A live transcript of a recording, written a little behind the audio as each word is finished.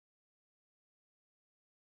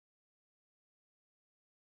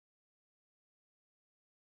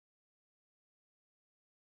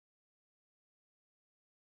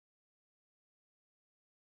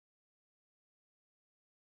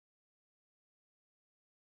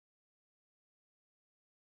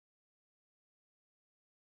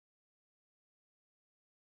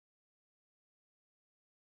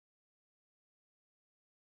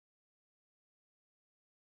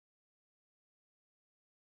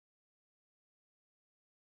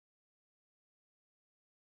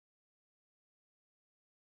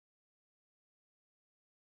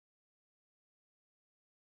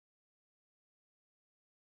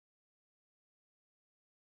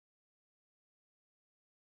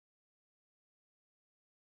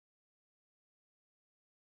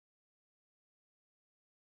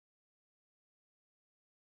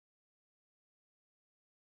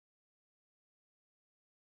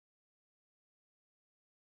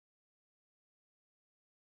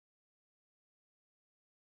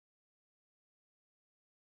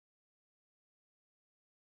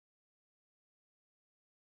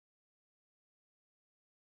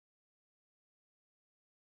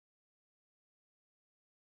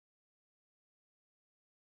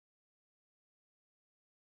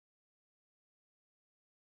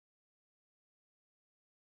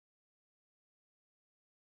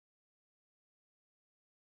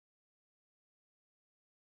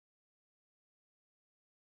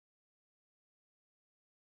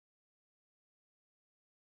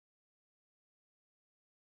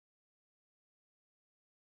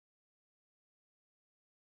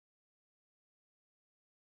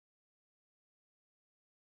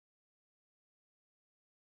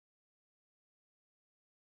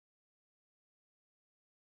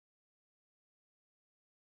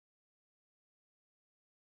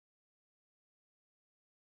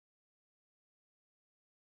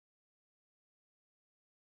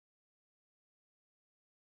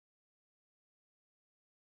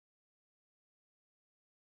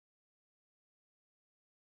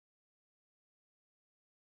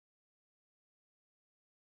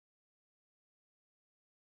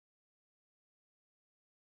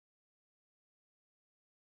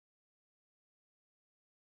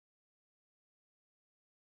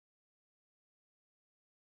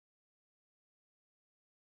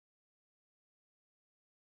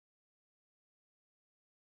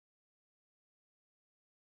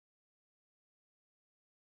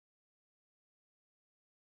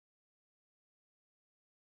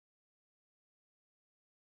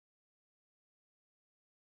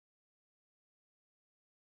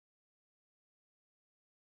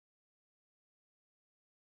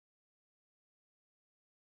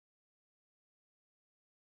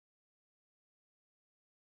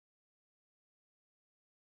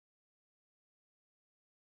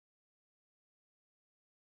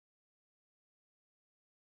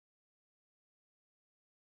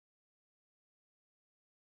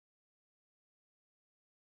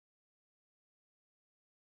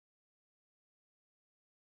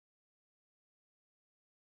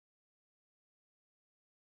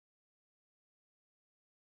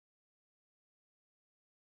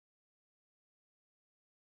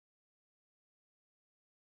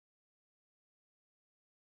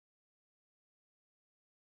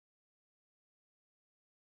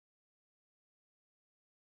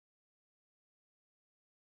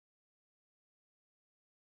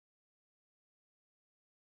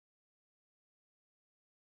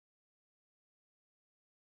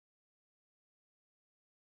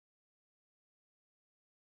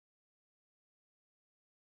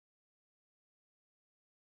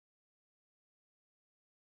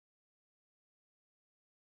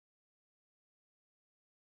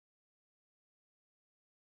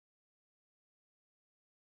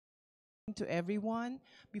to everyone.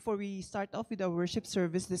 Before we start off with our worship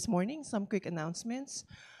service this morning, some quick announcements.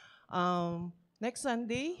 Next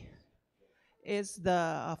Sunday is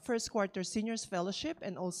the first quarter seniors fellowship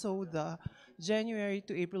and also the January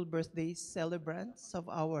to April birthday celebrants of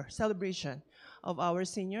our celebration of our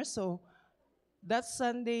seniors. So that's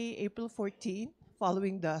Sunday, April 14,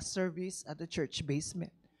 following the service at the church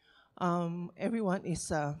basement. Everyone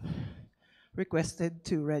is requested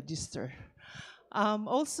to register.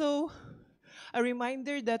 Also, a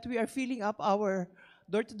reminder that we are filling up our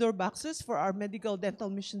door-to-door boxes for our medical dental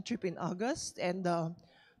mission trip in August, and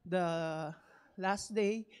the last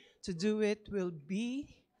day to do it will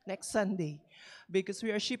be next Sunday because we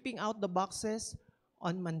are shipping out the boxes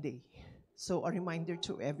on Monday. So a reminder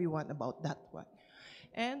to everyone about that one.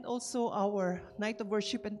 And also our night of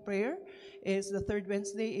worship and prayer is the third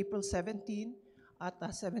Wednesday, April 17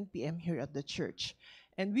 at 7 p.m. here at the church.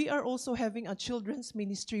 And we are also having a children's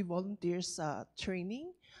ministry volunteers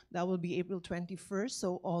training. That will be April 21st.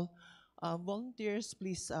 So all volunteers,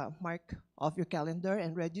 please mark off your calendar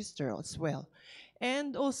and register as well.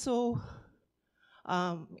 And also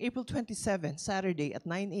April 27, Saturday at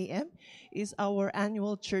 9 a.m. is our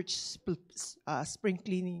annual church spring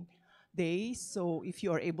cleaning day. So if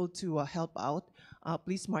you are able to help out,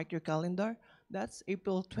 please mark your calendar. That's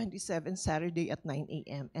April 27, Saturday at 9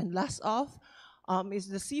 a.m. And last off is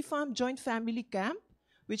the CFAM Joint Family Camp,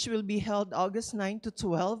 which will be held August 9 to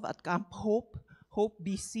 12 at Camp Hope,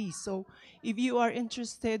 BC. So if you are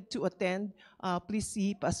interested to attend, please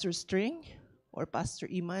see Pastor String or Pastor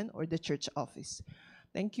Iman or the church office.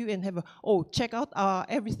 Thank you and check out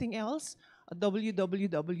everything else at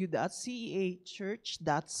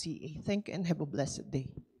www.ceachurch.ca. Thank you and have a blessed day.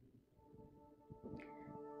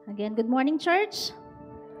 Again, good morning, church.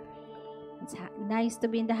 It's nice to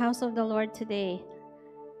be in the house of the Lord today.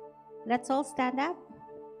 Let's all stand up.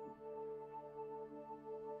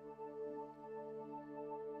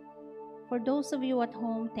 For those of you at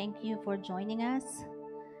home, thank you for joining us.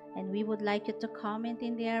 And we would like you to comment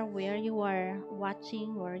in there where you are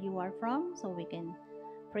watching, where you are from, so we can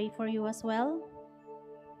pray for you as well.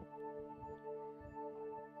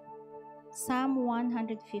 Psalm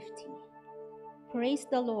 150. Praise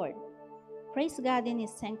the Lord. Praise God in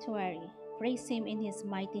His sanctuary. Praise Him in His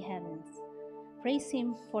mighty heavens. Praise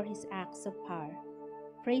Him for His acts of power.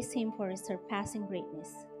 Praise Him for His surpassing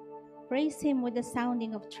greatness. Praise Him with the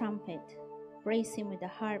sounding of trumpet. Praise Him with the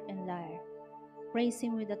harp and lyre. Praise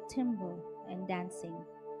Him with the timbrel and dancing.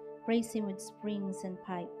 Praise Him with strings and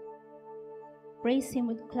pipe. Praise Him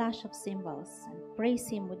with clash of cymbals. And praise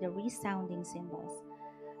Him with the resounding cymbals.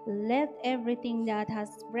 Let everything that has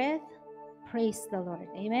breath praise the Lord.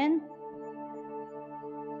 Amen.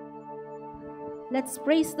 Let's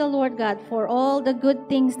praise the Lord God for all the good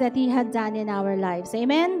things that He had done in our lives.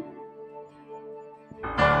 Amen.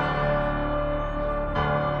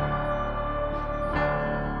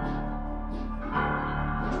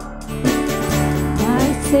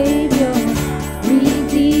 My Savior,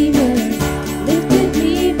 Redeemer, lifted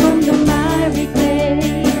me from the miry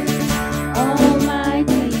clay.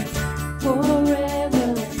 Almighty,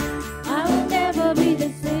 forever, I will never be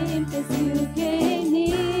the same as you came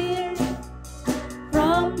near.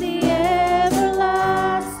 From the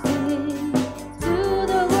everlasting to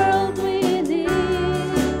the world within,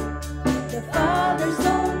 the Father's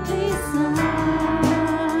only Son.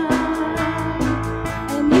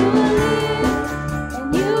 And you live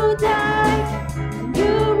and you die.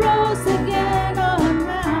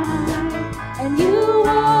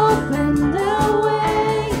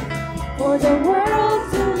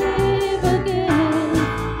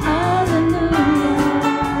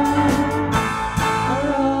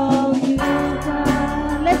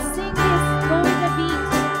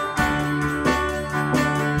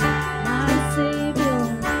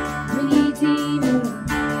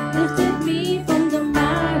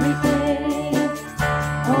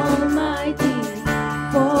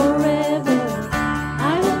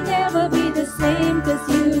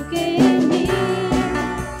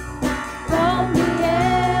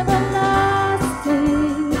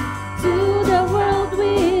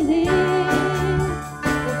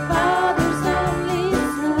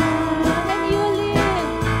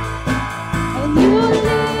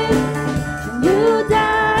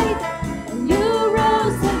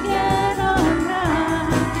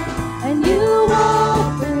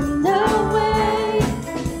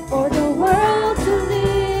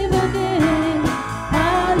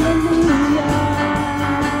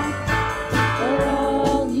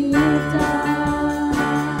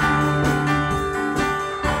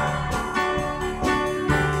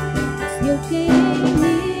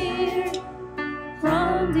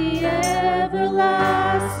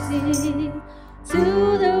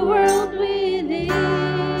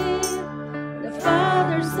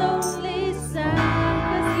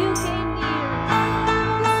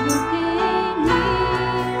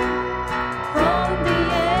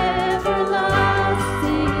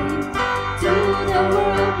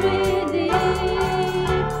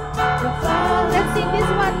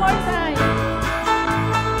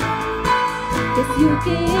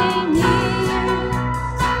 came near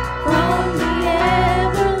from the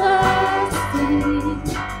everlasting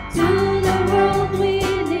to the world we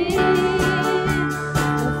live,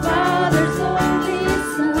 the Father's only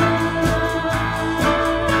Son.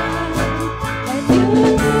 And you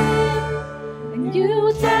lived, and you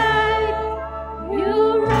died, you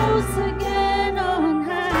rose again on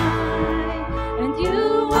high, and you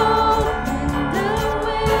opened the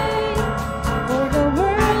way for the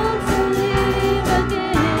world to live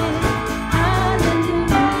again. Hallelujah,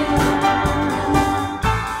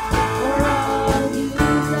 for all you've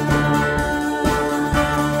done.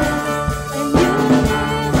 And you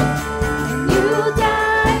lived, and you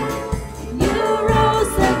died, and you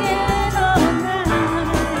rose again on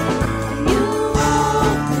high, and you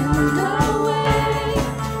opened the way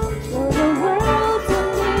for the world to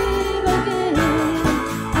live again.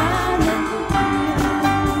 Hallelujah,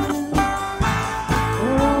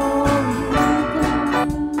 for all you've done.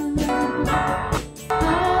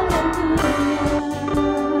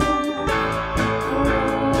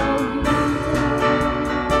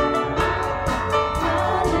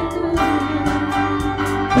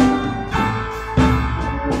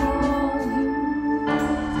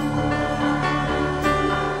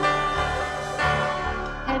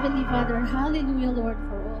 Heavenly Father, hallelujah, Lord,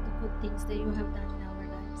 for all the good things that you have done in our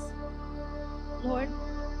lives. Lord,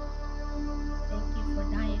 thank you for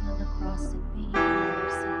dying on the cross and paying for our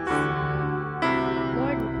sins.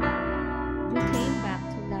 Lord, you came back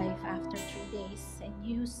to life after 3 days and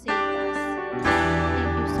you saved us.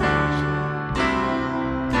 Thank you so much, Lord.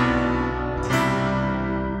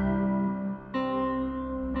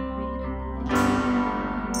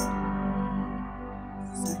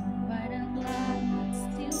 Sun by the clouds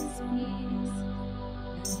still speaks,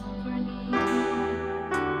 and forgive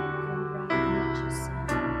for righteous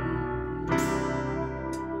and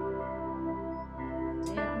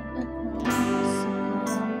till the cross of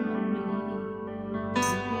Calvary,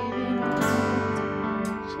 you gave it all to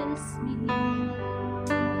purchase me.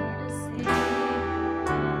 For the sake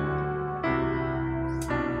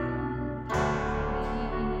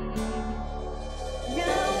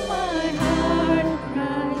now my heart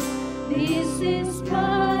cries, this is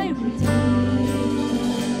my redeemer.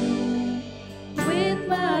 With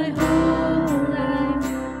my whole life,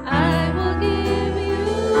 I will give you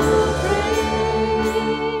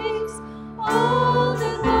praise. All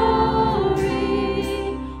the glory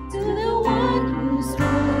to the one who's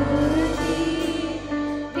worthy.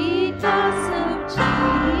 Because of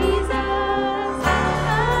Jesus,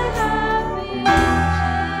 I have been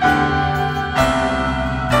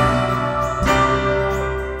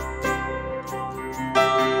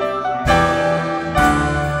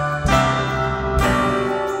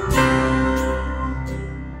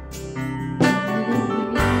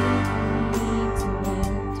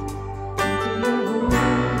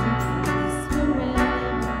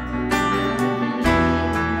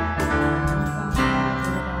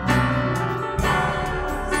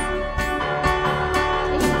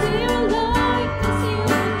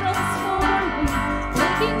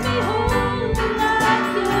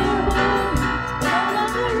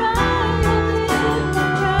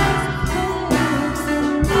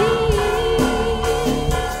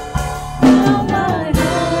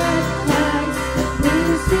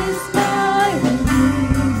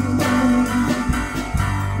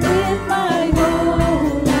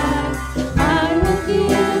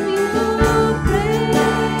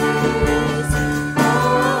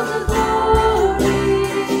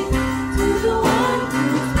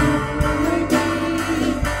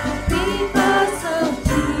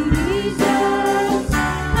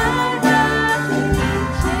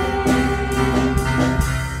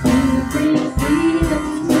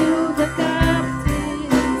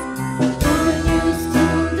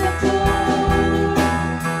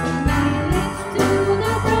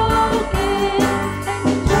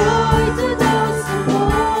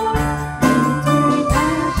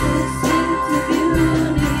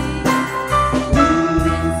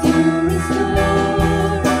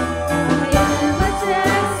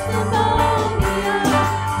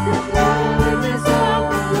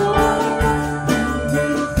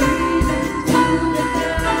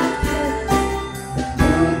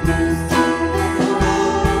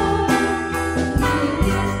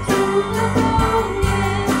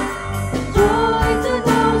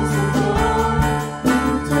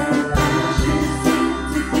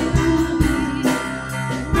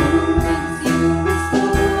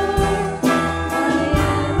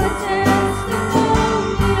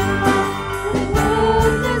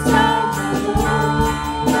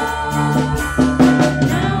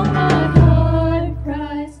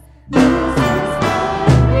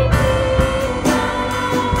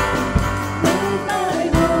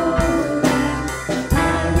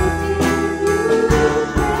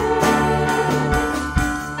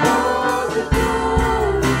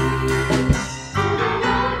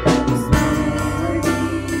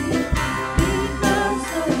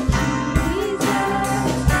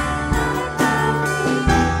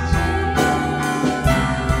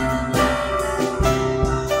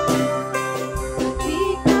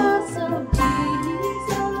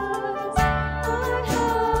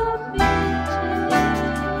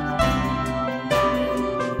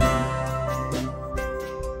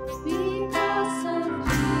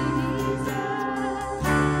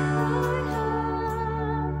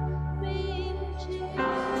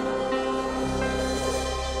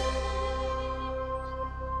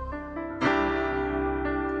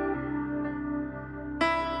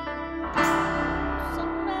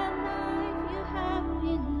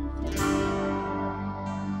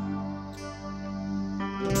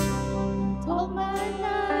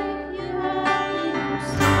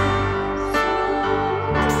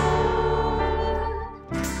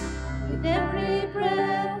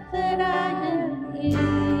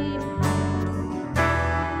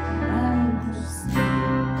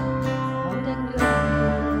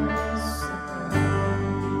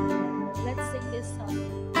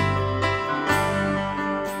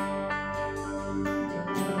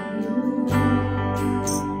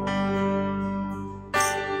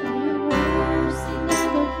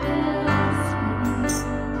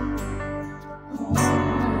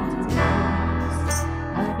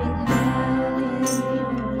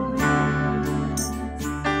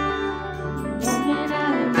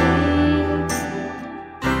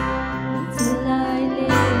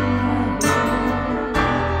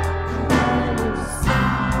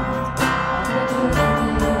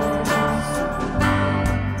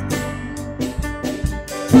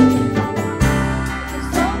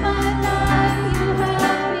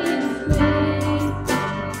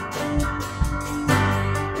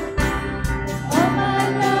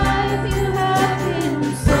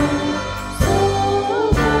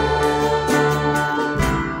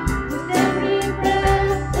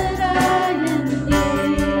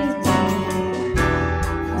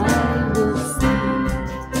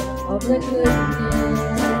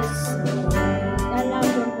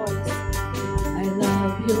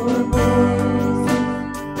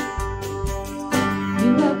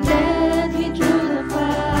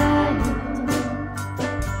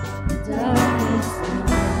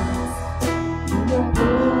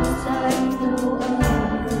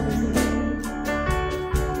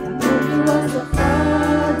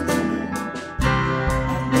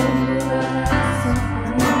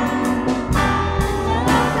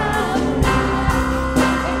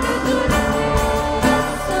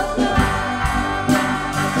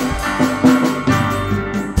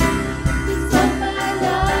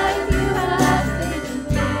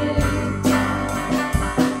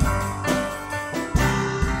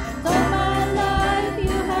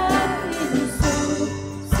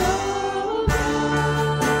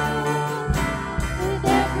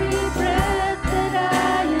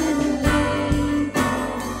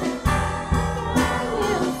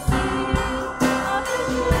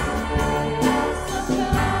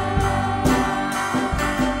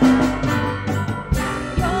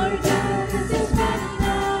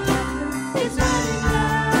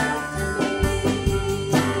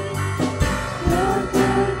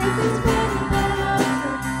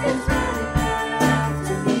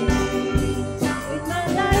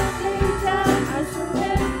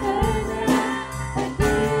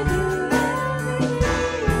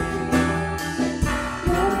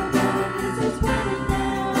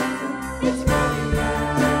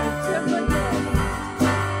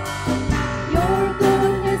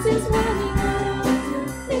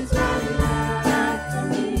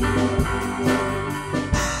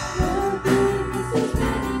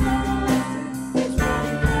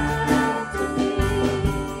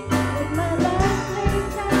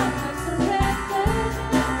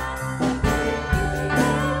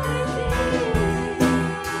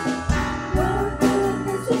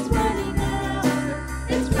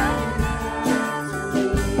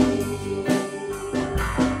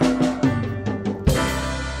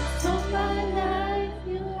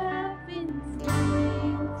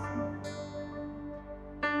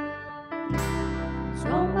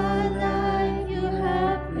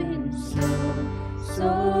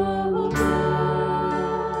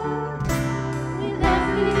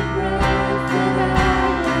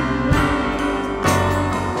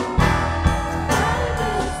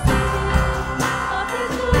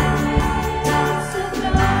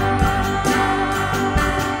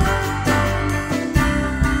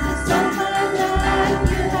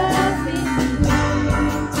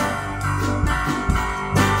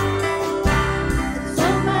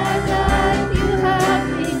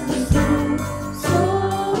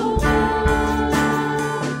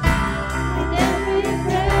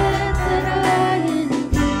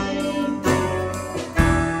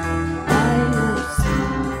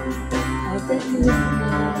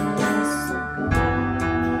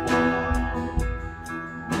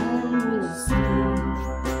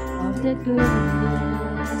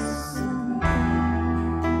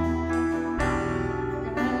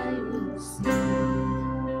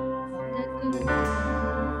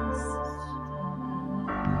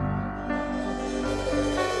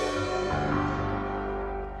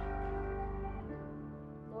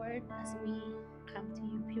Lord, as we come to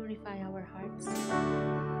you, purify our hearts.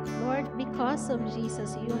 Lord, because of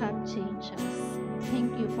Jesus, you have changed us.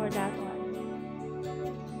 Thank you for that, Lord.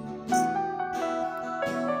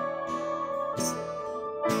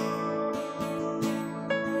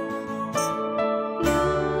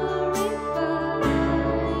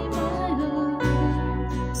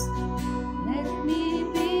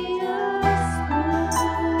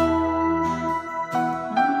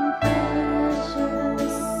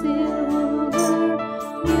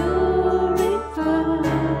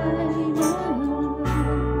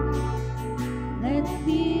 Let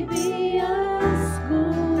me be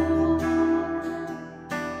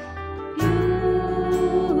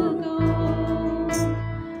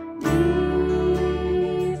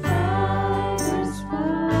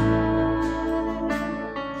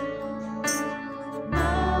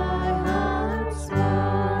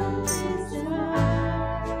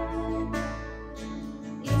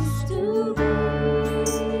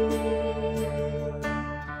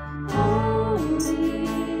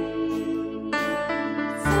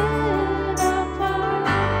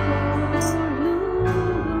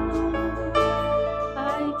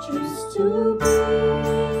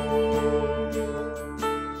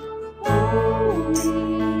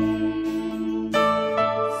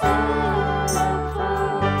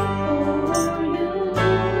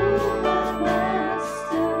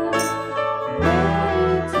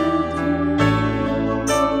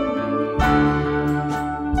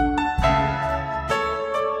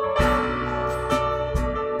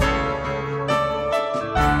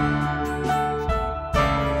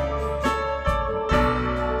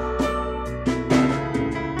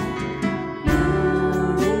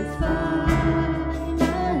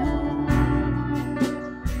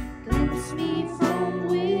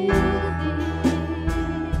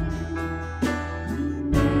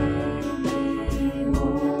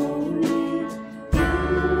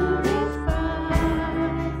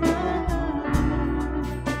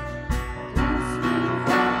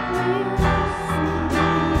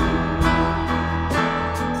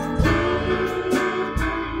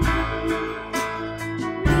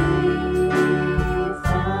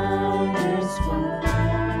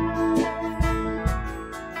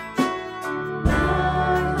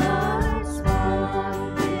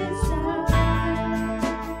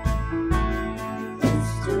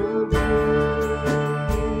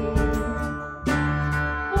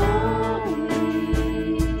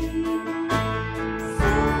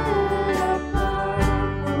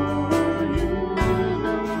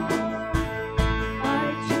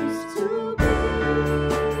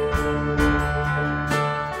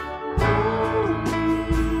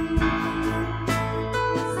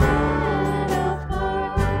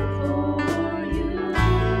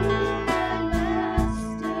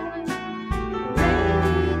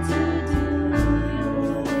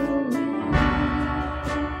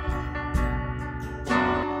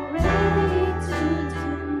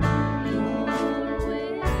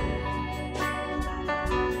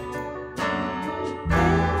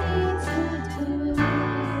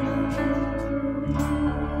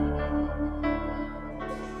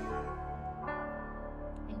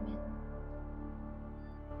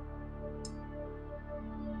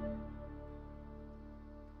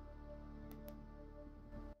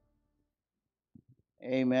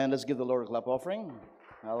Amen. Let's give the Lord a clap offering.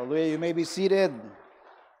 Hallelujah. You may be seated.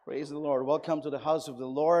 Praise the Lord. Welcome to the house of the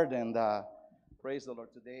Lord. And praise the Lord.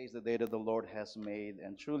 Today is the day that the Lord has made.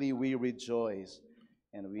 And truly we rejoice.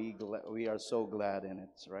 And we are so glad in it,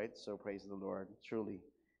 right? So praise the Lord. Truly.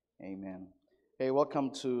 Amen. Hey,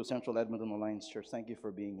 welcome to Central Edmonton Alliance Church. Thank you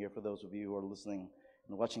for being here. For those of you who are listening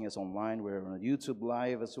and watching us online, we're on YouTube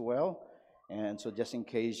Live as well. And so just in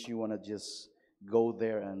case you want to just go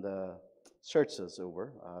there and search us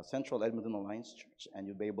over Central Edmonton Alliance Church, and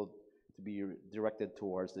you'll be able to be directed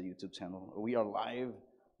towards the YouTube channel. We are live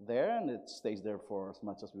there, and it stays there for as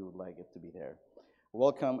much as we would like it to be there.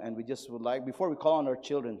 Welcome, and we just would like, before we call on our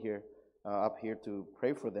children here, up here to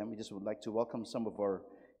pray for them, we just would like to welcome some of our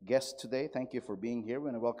guests today. Thank you for being here. We're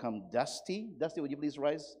going to welcome Dusty. Dusty, would you please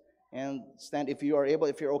rise and stand if you are able,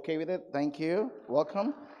 if you're okay with it? Thank you.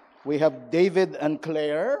 Welcome. We have David and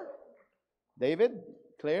Claire. David,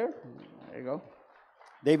 Claire. There you go.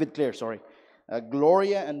 David, Claire, sorry.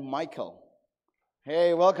 Gloria and Michael.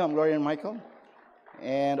 Hey, welcome, Gloria and Michael.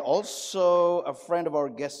 And also a friend of our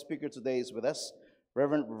guest speaker today is with us,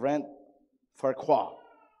 Reverend Brent Farquhar.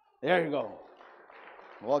 There you go.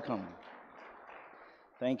 Welcome.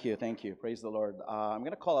 Thank you, thank you. Praise the Lord. I'm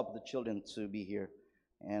going to call up the children to be here,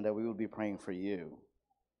 and we will be praying for you.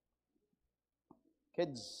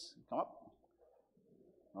 Kids, come up.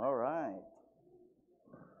 All right.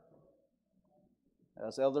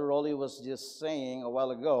 As Elder Rolly was just saying a while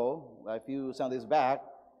ago, a few Sundays back,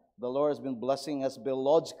 the Lord has been blessing us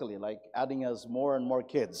biologically, like adding us more and more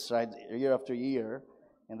kids, right, year after year.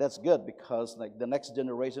 And that's good because like the next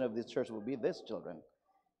generation of this church will be these children.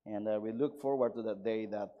 And we look forward to that day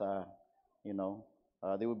that,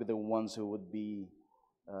 they will be the ones who would be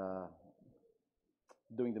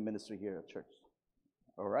doing the ministry here at church.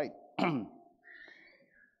 All right.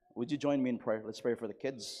 Would you join me in prayer? Let's pray for the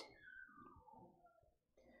kids.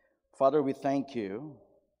 Father, we thank you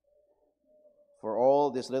for all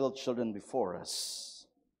these little children before us.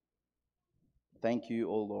 Thank you,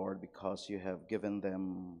 O Lord, because you have given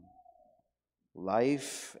them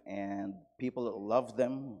life and people that love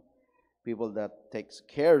them, people that takes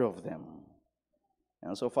care of them.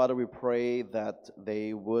 And so, Father, we pray that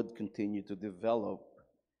they would continue to develop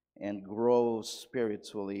and grow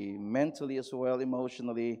spiritually, mentally as well,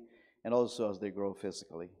 emotionally, and also as they grow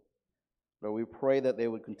physically. Lord, we pray that they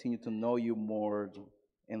would continue to know you more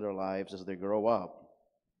in their lives as they grow up.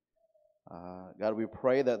 God, we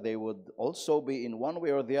pray that they would also be in one way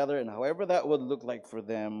or the other, and however that would look like for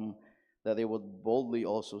them, that they would boldly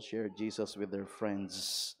also share Jesus with their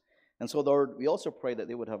friends. And so, Lord, we also pray that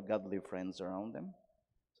they would have godly friends around them,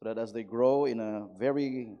 so that as they grow in a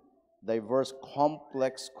very diverse,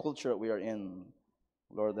 complex culture that we are in,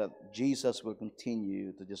 Lord, that Jesus will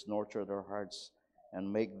continue to just nurture their hearts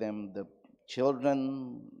and make them the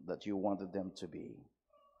children that you wanted them to be.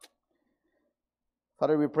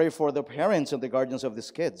 Father, we pray for the parents and the guardians of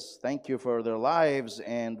these kids. Thank you for their lives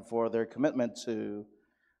and for their commitment to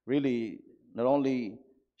really not only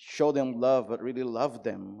show them love, but really love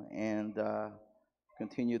them and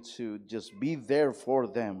continue to just be there for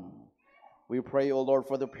them. We pray, oh Lord,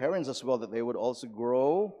 for the parents as well, that they would also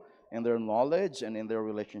grow in their knowledge and in their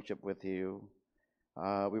relationship with you.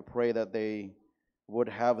 We pray that they would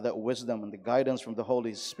have that wisdom and the guidance from the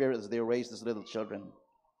Holy Spirit as they raise these little children.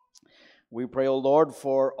 We pray, O Lord,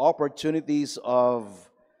 for opportunities of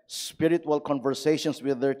spiritual conversations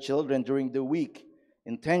with their children during the week,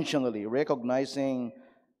 intentionally recognizing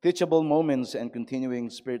teachable moments and continuing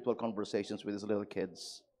spiritual conversations with these little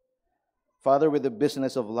kids. Father, with the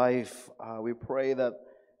business of life, we pray that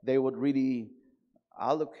they would really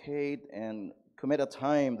allocate and commit a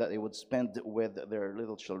time that they would spend with their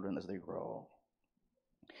little children as they grow.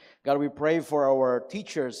 God, we pray for our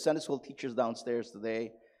teachers, Sunday school teachers downstairs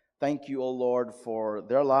today. Thank you, O Lord, for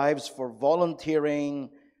their lives, for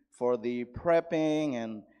volunteering, for the prepping,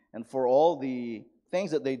 and for all the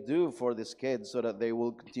things that they do for these kids so that they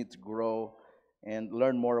will continue to grow and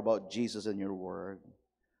learn more about Jesus and your word.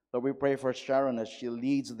 Lord, we pray for Sharon as she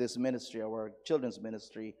leads this ministry, our children's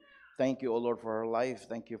ministry. Thank you, O Lord, for her life.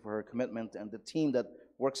 Thank you for her commitment and the team that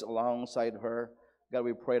works alongside her. God,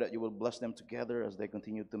 we pray that you will bless them together as they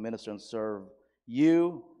continue to minister and serve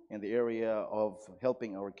you in the area of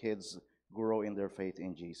helping our kids grow in their faith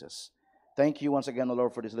in Jesus. Thank you once again, O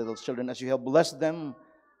Lord, for these little children as you have blessed them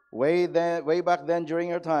way back then during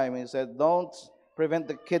your time. You said, don't prevent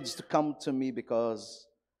the kids to come to me because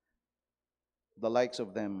the likes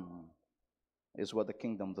of them is what the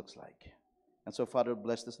kingdom looks like. And so, Father,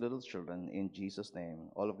 bless these little children in Jesus'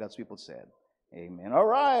 name. All of God's people said, amen. All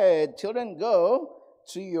right, children, go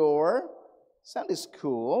to your Sunday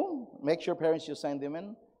school. Make sure parents you sign them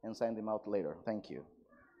in and sign them out later. Thank you.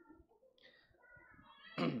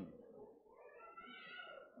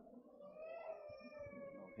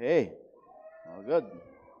 Okay. All good.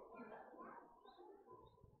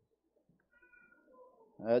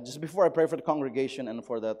 Just before I pray for the congregation and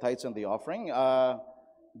for the tithes and the offering,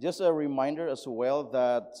 just a reminder as well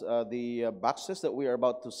that the boxes that we are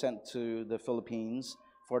about to send to the Philippines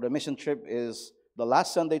for the mission trip is the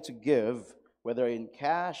last Sunday to give, whether in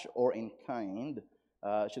cash or in kind,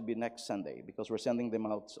 should be next Sunday because we're sending them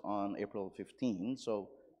out on April 15. So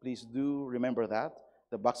please do remember that.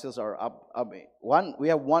 The boxes are up. We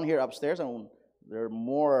have one here upstairs, and there are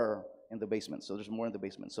more in the basement. So there's more in the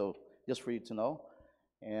basement. So just for you to know.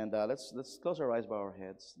 And let's close our eyes, bow our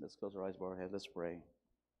heads. Let's close our eyes, bow our heads. Let's pray.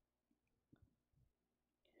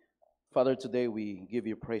 Father, today we give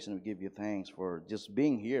you praise and we give you thanks for just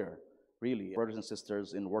being here, really, brothers and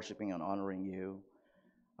sisters, in worshiping and honoring you.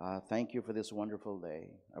 Thank you for this wonderful day,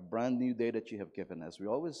 a brand new day that you have given us. We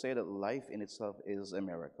always say that life in itself is a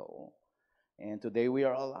miracle. And today we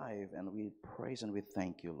are alive, and we praise and we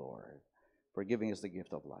thank you, Lord, for giving us the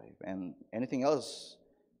gift of life. And anything else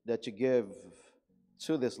that you give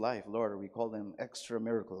to this life, Lord, we call them extra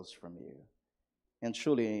miracles from you. And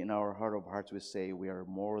truly, in our heart of hearts, we say we are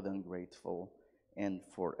more than grateful and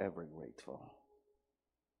forever grateful.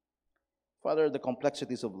 Father, the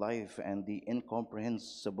complexities of life and the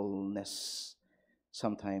incomprehensibleness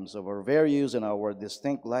sometimes of our values and our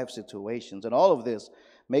distinct life situations, and all of this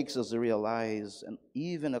makes us realize and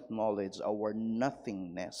even acknowledge our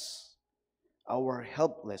nothingness, our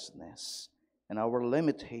helplessness, and our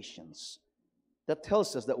limitations. That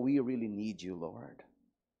tells us that we really need you, Lord.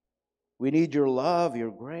 We need your love,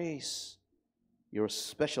 your grace, your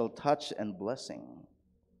special touch and blessing.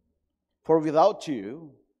 For without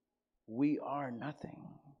you, we are nothing.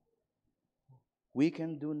 We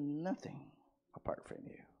can do nothing apart from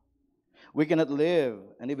you. We cannot live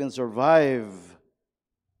and even survive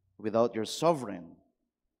without your sovereign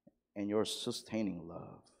and your sustaining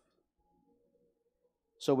love.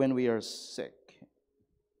 So when we are sick,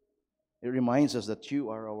 it reminds us that you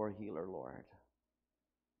are our healer, Lord.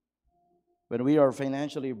 When we are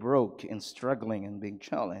financially broke and struggling and being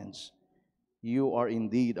challenged, you are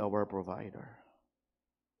indeed our provider.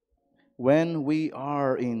 When we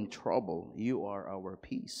are in trouble, you are our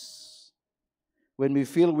peace. When we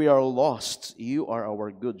feel we are lost, you are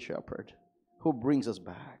our good shepherd who brings us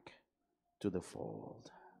back to the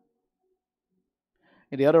fold.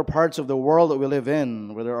 In the other parts of the world that we live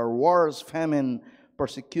in, where there are wars, famine,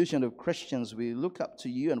 persecution of Christians, we look up to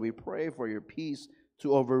you and we pray for your peace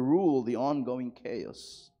to overrule the ongoing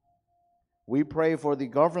chaos. We pray for the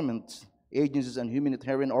government, agencies, and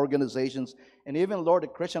humanitarian organizations, and even, Lord, the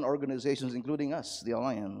Christian organizations, including us, the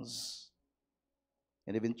Alliance,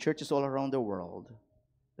 and even churches all around the world,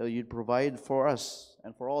 that you'd provide for us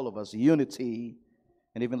and for all of us unity,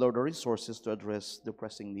 and even, Lord, the resources to address the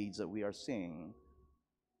pressing needs that we are seeing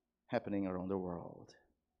happening around the world.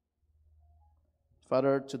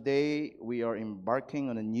 Father, today we are embarking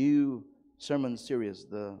on a new sermon series,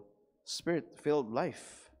 the Spirit-Filled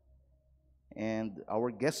Life. And our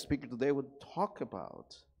guest speaker today would talk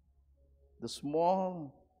about the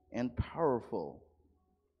small and powerful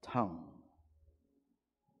tongue.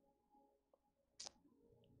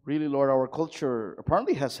 Really, Lord, our culture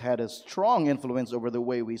apparently has had a strong influence over the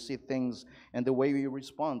way we see things and the way we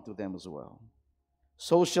respond to them as well.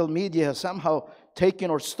 Social media has somehow taken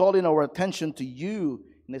or stolen our attention to you,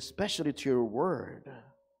 and especially to your word.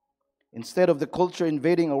 Instead of the culture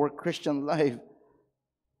invading our Christian life,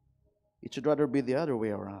 it should rather be the other way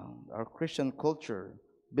around. Our Christian culture,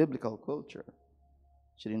 biblical culture,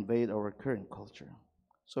 should invade our current culture.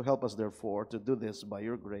 So help us, therefore, to do this by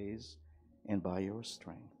your grace and by your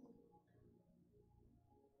strength.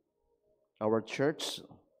 Our church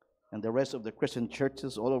and the rest of the Christian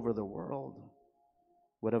churches all over the world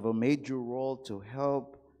would have a major role to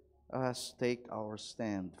help us take our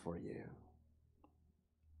stand for you.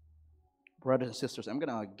 Brothers and sisters, I'm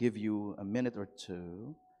going to give you a minute or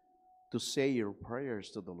two to say your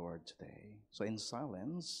prayers to the Lord today. So in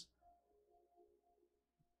silence,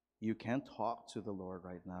 you can talk to the Lord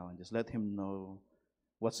right now and just let Him know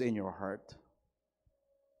what's in your heart.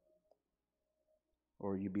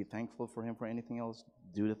 Or you be thankful for Him for anything else,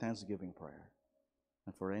 do the thanksgiving prayer.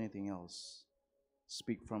 And for anything else,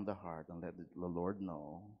 speak from the heart and let the Lord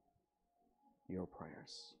know your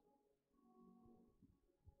prayers.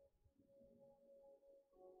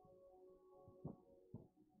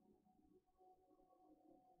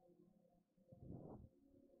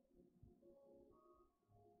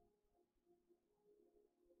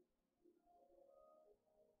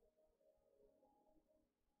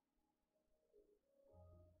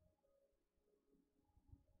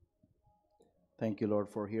 Thank you, Lord,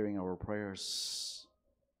 for hearing our prayers.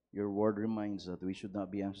 Your word reminds us that we should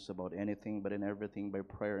not be anxious about anything, but in everything by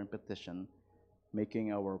prayer and petition,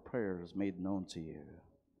 making our prayers made known to you.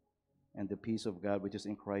 And the peace of God, which is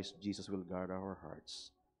in Christ Jesus, will guard our hearts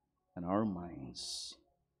and our minds.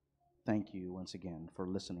 Thank you once again for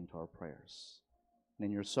listening to our prayers. And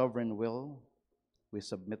in your sovereign will, we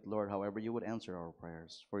submit, Lord, however you would answer our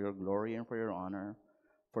prayers, for your glory and for your honor,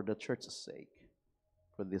 for the church's sake.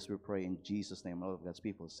 For this we pray in Jesus' name. All of God's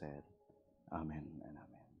people said, Amen and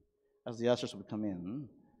amen. As the ushers would come in,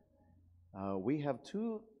 we have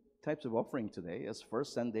two types of offering today. As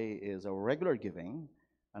first Sunday is our regular giving,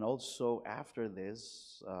 and also after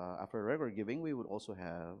this, after regular giving, we would also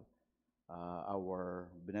have our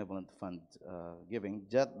benevolent fund giving.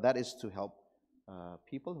 That is to help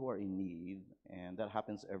people who are in need, and that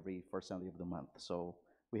happens every first Sunday of the month. So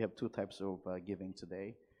we have two types of giving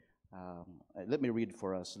today. Let me read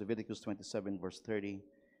for us Leviticus 27, verse 30.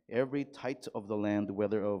 Every tithe of the land,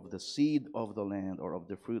 whether of the seed of the land or of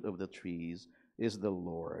the fruit of the trees, is the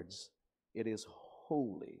Lord's. It is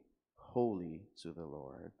holy, holy to the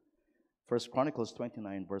Lord. First Chronicles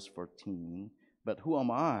 29, verse 14. But who am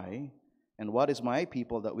I, and what is my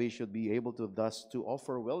people, that we should be able to thus to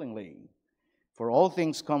offer willingly? For all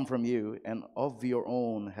things come from you, and of your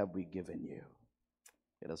own have we given you.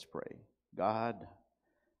 Let us pray. God,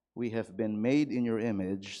 we have been made in your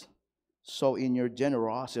image, so in your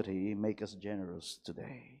generosity, make us generous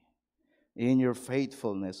today. In your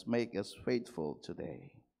faithfulness, make us faithful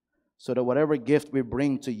today, so that whatever gift we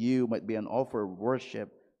bring to you might be an offer of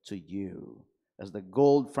worship to you, as the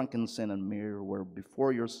gold, frankincense, and myrrh were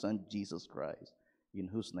before your Son, Jesus Christ, in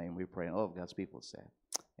whose name we pray. And all of God's people said,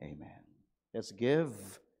 Amen. Let's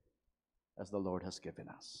give as the Lord has given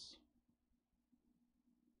us.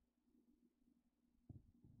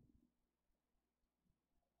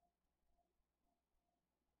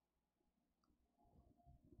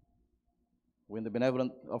 When the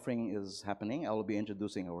benevolent offering is happening, I will be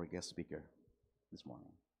introducing our guest speaker this morning.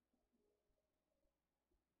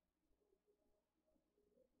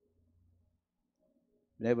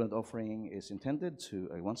 Benevolent offering is intended to,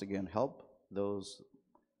 once again, help those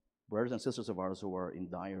brothers and sisters of ours who are in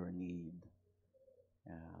dire need,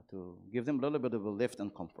 to give them a little bit of a lift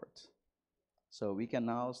and comfort. So we can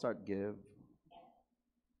now start give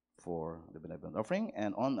for the benevolent offering.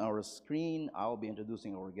 And on our screen, I'll be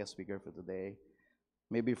introducing our guest speaker for today.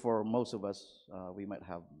 Maybe for most of us, we might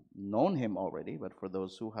have known him already, but for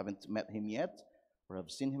those who haven't met him yet, or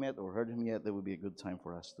have seen him yet, or heard him yet, that would be a good time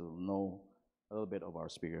for us to know a little bit of our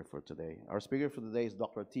speaker for today. Our speaker for today is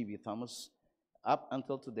Dr. T.V. Thomas. Up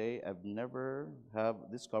until today, I've never have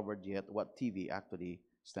discovered yet what TV actually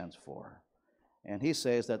stands for. And he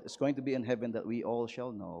says that it's going to be in heaven that we all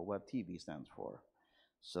shall know what TV stands for.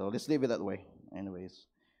 So let's leave it that way. Anyways,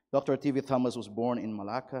 Dr. T.V. Thomas was born in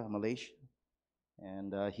Malacca, Malaysia.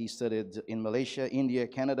 And he studied in Malaysia, India,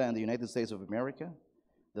 Canada, and the United States of America.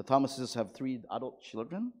 The Thomases have 3 adult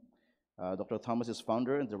children. Dr. Thomas is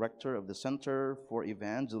founder and director of the Center for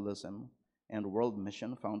Evangelism and World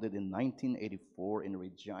Mission, founded in 1984 in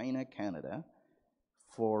Regina, Canada.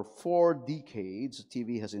 For 4 decades,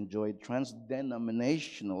 TV has enjoyed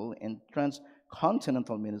trans-denominational and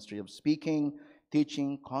transcontinental ministry of speaking,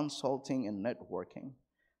 teaching, consulting, and networking.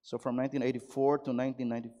 So from 1984 to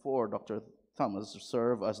 1994, Dr. Thomas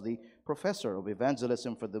served as the professor of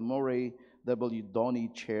evangelism for the Murray W. Doney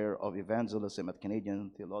Chair of Evangelism at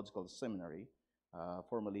Canadian Theological Seminary,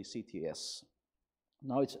 formerly CTS.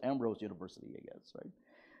 Now it's Ambrose University, I guess, right?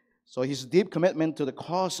 So his deep commitment to the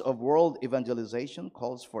cause of world evangelization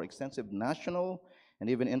calls for extensive national and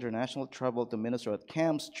even international travel to minister at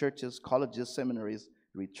camps, churches, colleges, seminaries,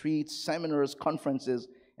 retreats, seminars, conferences,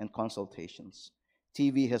 and consultations.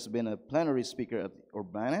 TV has been a plenary speaker at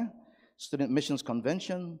Urbana, Student Missions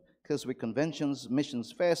Convention, Keswick Conventions,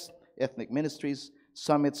 Missions Fest, Ethnic Ministries,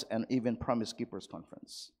 Summits, and even Promise Keepers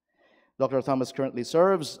Conference. Dr. Thomas currently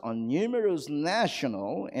serves on numerous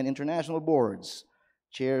national and international boards,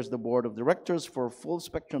 chairs the board of directors for Full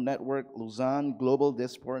Spectrum Network, Luzon Global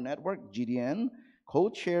Diaspora Network, GDN,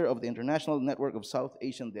 co-chair of the International Network of South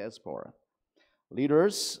Asian Diaspora.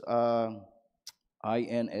 Leaders,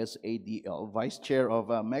 INSADL, vice chair of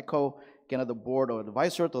MECO, Canada Board of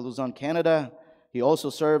Advisor to Luzon, Canada. He also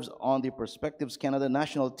serves on the Perspectives Canada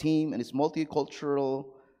national team and is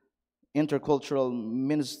multicultural, intercultural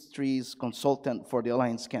ministries consultant for the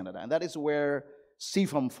Alliance Canada. And that is where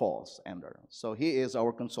CFAM falls under. So he is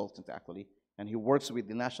our consultant, actually, and he works with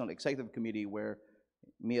the National Executive Committee, where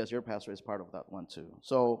me as your pastor is part of that one too.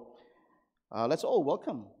 So let's all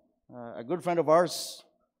welcome a good friend of ours,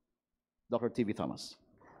 Dr. T.V. Thomas.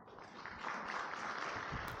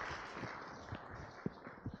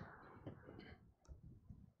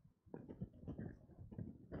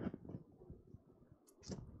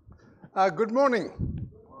 Good morning.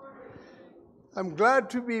 I'm glad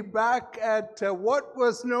to be back at what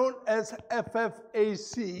was known as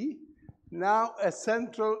FFAC, now a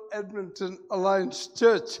Central Edmonton Alliance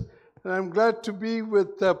Church. And I'm glad to be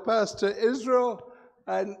with Pastor Israel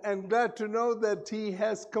and glad to know that he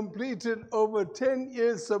has completed over 10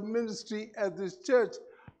 years of ministry at this church.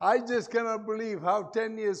 I just cannot believe how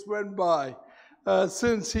 10 years went by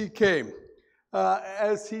since he came.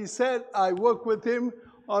 As he said, I work with him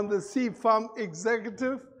on the Sea Farm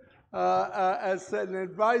Executive as an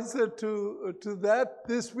advisor to that.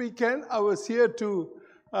 This weekend, I was here to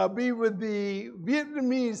be with the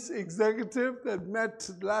Vietnamese executive that met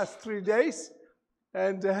the last 3 days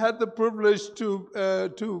and had the privilege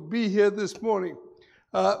to be here this morning.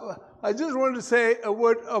 I just want to say a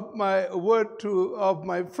word of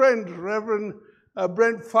my friend, Reverend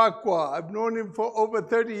Brent Farquhar. I've known him for over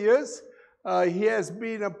 30 years. He has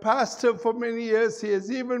been a pastor for many years. He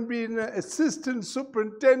has even been assistant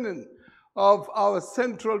superintendent of our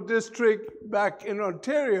central district back in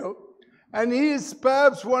Ontario. And he is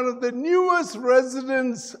perhaps one of the newest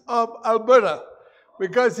residents of Alberta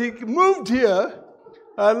because he moved here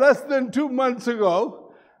less than 2 months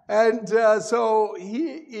ago. And so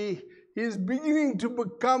he's beginning to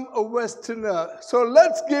become a Westerner. So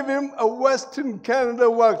let's give him a Western Canada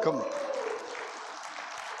welcome.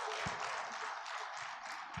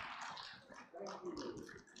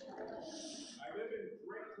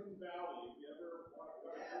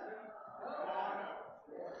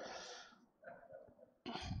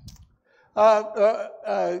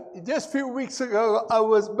 Just a few weeks ago, I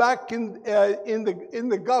was back in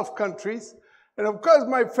the Gulf countries, and of course,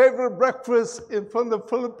 my favorite breakfast from the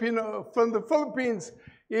Philippines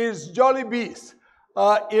is Jollibee's.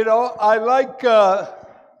 I like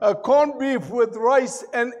corned beef with rice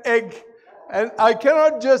and egg, and I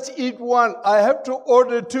cannot just eat one. I have to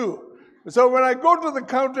order two. So when I go to the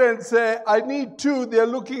counter and say I need two, they're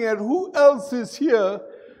looking at who else is here,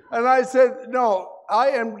 and I said no.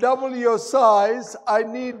 I am double your size, I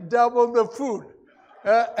need double the food.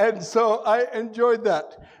 And so I enjoyed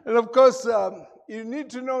that. And of course, you need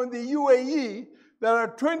to know in the UAE, there are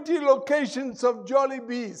 20 locations of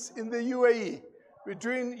Jollibee's in the UAE.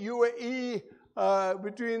 Between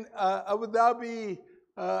Abu Dhabi,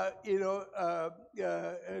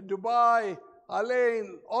 Dubai,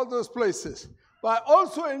 Al-Ain, all those places. But I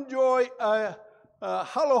also enjoy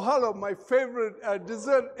halo halo. My favorite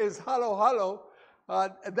dessert is halo halo.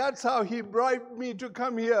 That's how he bribed me to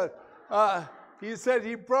come here. He said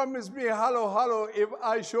he promised me halo halo if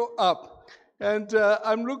I show up. And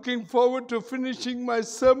I'm looking forward to finishing my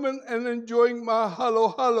sermon and enjoying my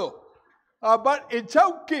halo halo. But in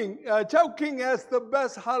Chowking has the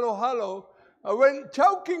best halo halo. When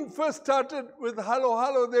Chowking first started with halo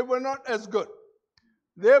halo, they were not as good.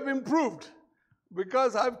 They have improved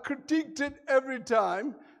because I've critiqued it every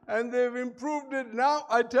time, and they've improved it. Now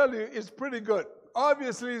I tell you, it's pretty good.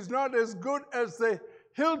 Obviously, it's not as good as the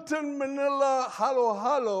Hilton Manila Halo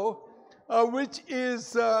Halo, which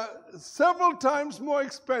is several times more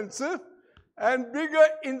expensive and bigger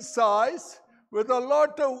in size, with a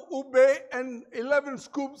lot of ube and 11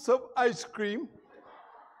 scoops of ice cream.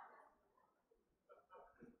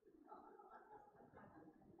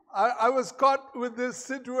 I was caught with this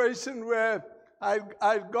situation where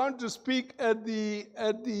I'd gone to speak at the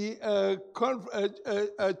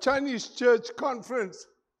Chinese church conference.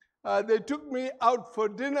 They took me out for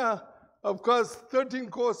dinner, of course,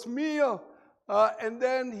 13-course meal, and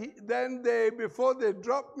then before they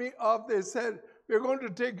dropped me off, they said, "We're going to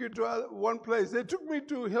take you to one place." They took me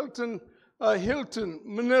to Hilton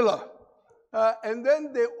Manila, and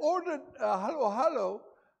then they ordered halo halo,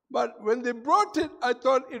 but when they brought it, I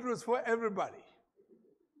thought it was for everybody.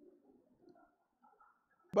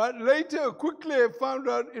 But later, quickly, I found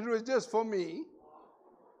out it was just for me.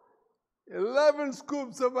 11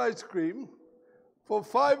 scoops of ice cream for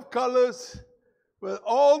 5 colors with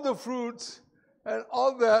all the fruits and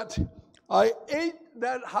all that. I ate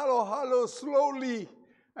that halo halo slowly,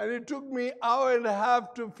 and it took me an hour and a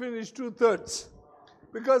half to finish 2/3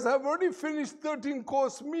 because I've already finished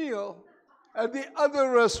 13-course meal at the other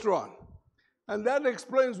restaurant. And that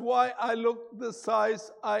explains why I look the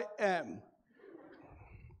size I am.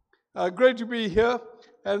 Great to be here,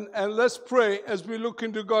 and let's pray as we look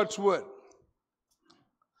into God's Word.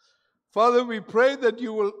 Father, we pray that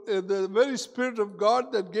you will, the very Spirit of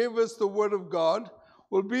God that gave us the Word of God,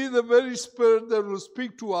 will be the very Spirit that will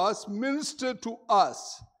speak to us, minister to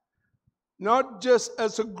us, not just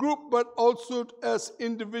as a group, but also as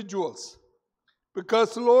individuals.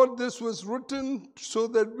 Because, Lord, this was written so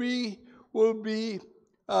that we will be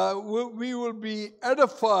we will be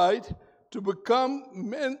edified to become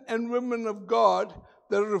men and women of God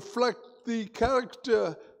that reflect the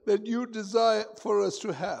character that you desire for us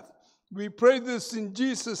to have. We pray this in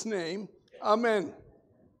Jesus' name. Amen.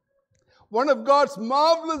 One of God's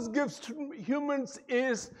marvelous gifts to humans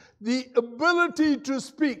is the ability to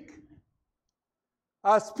speak.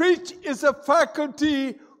 Our speech is a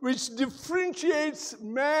faculty which differentiates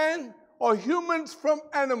man or humans from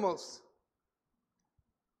animals.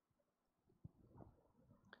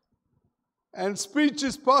 And speech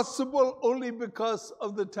is possible only because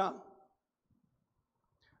of the tongue.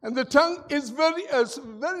 And the tongue is a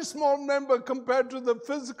very small member compared to the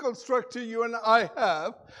physical structure you and I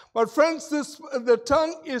have. But friends, the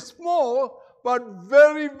tongue is small, but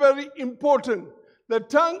very, very important. The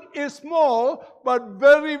tongue is small, but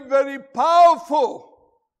very, very powerful.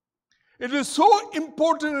 It is so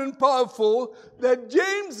important and powerful that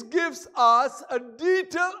James gives us a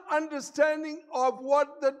detailed understanding of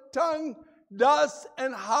what the tongue does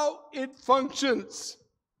and how it functions.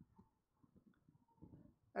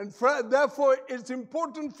 And therefore, it's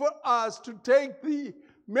important for us to take the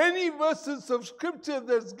many verses of scripture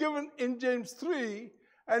that's given in James 3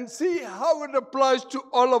 and see how it applies to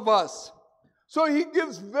all of us. So he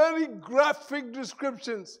gives very graphic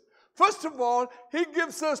descriptions. First of all, he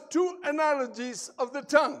gives us two analogies of the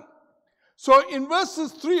tongue. So in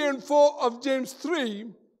verses 3 and 4 of James 3,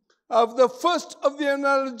 the first of the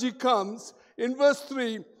analogy comes in verse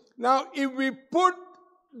 3. Now, if we put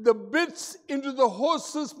the bits into the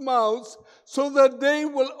horses' mouths so that they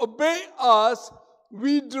will obey us,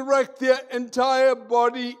 we direct their entire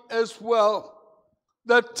body as well.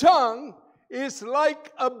 The tongue is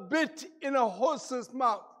like a bit in a horse's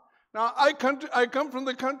mouth. Now, I come from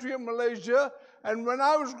the country of Malaysia, and when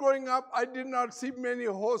I was growing up, I did not see many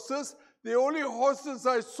horses. The only horses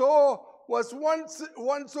I saw was once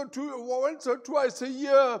or twice a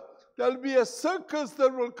year. There'll be a circus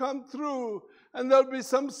that will come through, and there'll be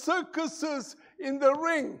some circuses in the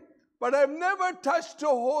ring. But I've never touched a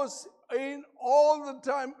horse in all the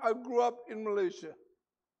time I grew up in Malaysia.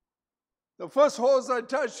 The first horse I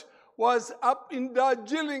touched was up in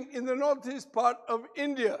Darjeeling in the northeast part of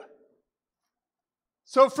India.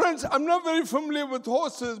 So friends, I'm not very familiar with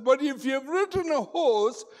horses, but if you have ridden a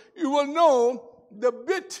horse, you will know the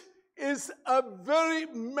bit is a very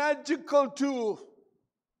magical tool.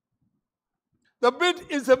 The bit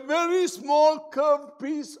is a very small curved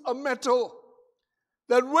piece of metal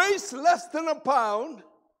that weighs less than a pound,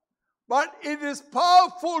 but it is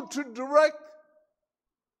powerful to direct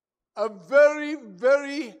a very,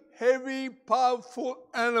 very heavy, powerful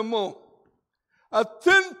animal. A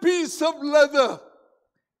thin piece of leather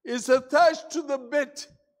is attached to the bit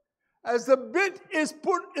as the bit is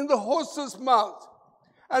put in the horse's mouth.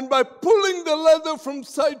 And by pulling the leather from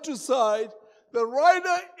side to side, the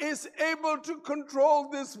rider is able to control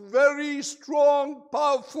this very strong,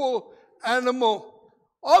 powerful animal,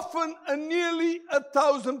 often nearly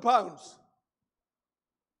 1,000 pounds.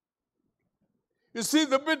 You see,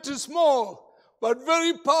 the bit is small, but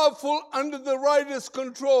very powerful under the rider's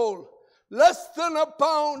control. Less than a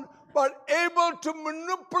pound, but able to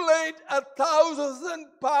manipulate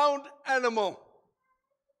 1,000-pound animal.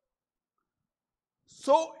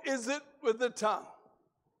 So is it with the tongue.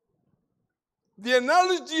 The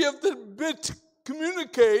analogy of the bit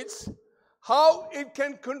communicates how it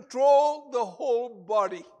can control the whole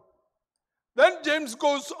body. Then James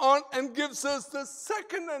goes on and gives us the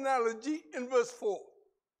second analogy in verse 4.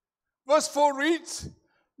 Verse 4 reads,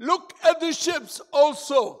 "Look at the ships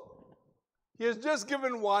also." He has just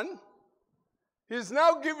given one. He is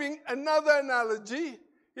now giving another analogy.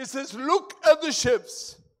 He says, "Look at the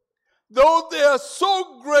ships. Though they are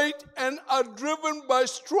so great and are driven by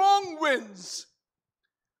strong winds,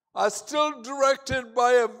 are still directed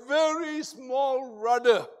by a very small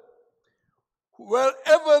rudder,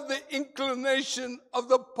 wherever the inclination of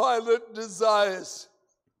the pilot desires."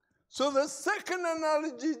 So the second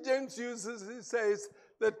analogy James uses, he says,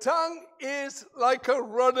 the tongue is like a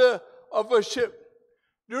rudder of a ship.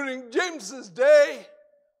 During James's day,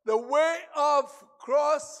 the way of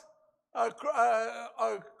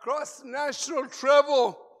cross-national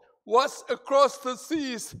travel was across the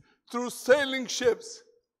seas through sailing ships.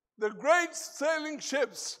 The great sailing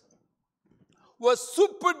ships were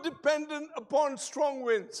super dependent upon strong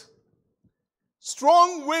winds.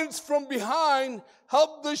 Strong winds from behind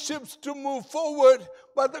helped the ships to move forward,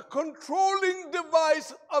 but the controlling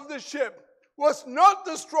device of the ship was not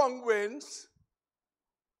the strong winds.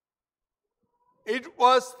 It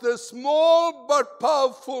was the small but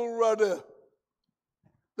powerful rudder.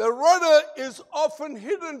 The rudder is often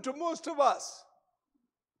hidden to most of us.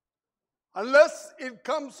 Unless it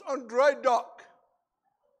comes on dry dock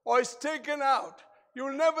or is taken out, you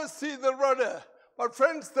will never see the rudder. But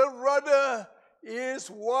friends, the rudder is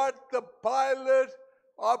what the pilot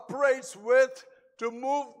operates with to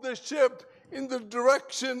move the ship in the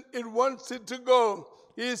direction it wants it to go.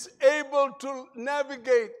 He is able to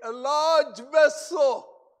navigate a large vessel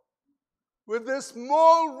with a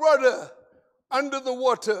small rudder under the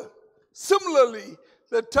water. Similarly,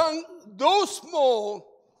 the tongue, though small,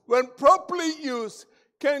 when properly used,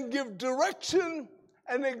 can give direction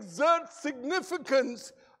and exert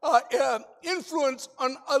significance, influence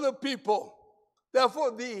on other people.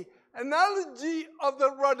 Therefore, the analogy of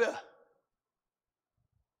the rudder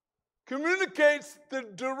communicates the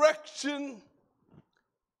direction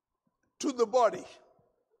to the body.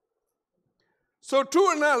 So, two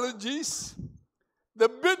analogies. The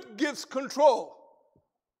bit gives control.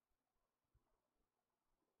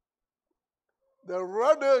 The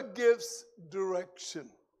rudder gives direction.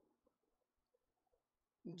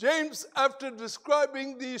 James, after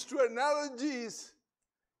describing these two analogies,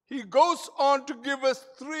 he goes on to give us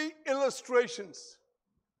three illustrations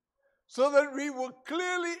so that we will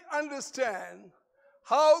clearly understand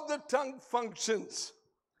how the tongue functions.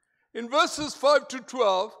 In verses 5 to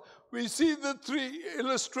 12, we see the three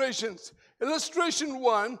illustrations. Illustration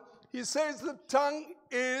 1, he says the tongue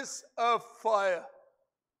is a fire.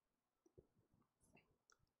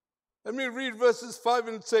 Let me read verses 5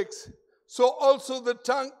 and 6. So also the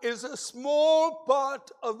tongue is a small part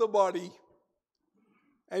of the body,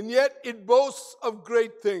 and yet it boasts of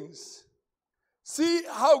great things. See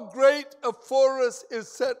how great a forest is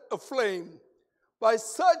set aflame by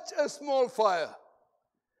such a small fire.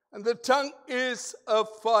 And the tongue is a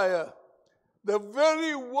fire, the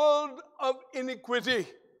very world of iniquity.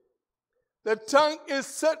 The tongue is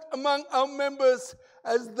set among our members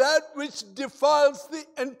as that which defiles the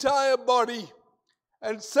entire body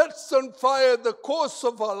and sets on fire the course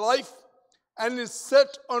of our life and is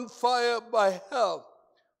set on fire by hell.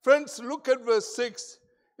 Friends, look at verse 6.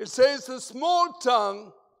 It says, a small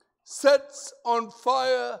tongue sets on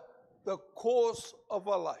fire the course of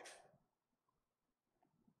our life.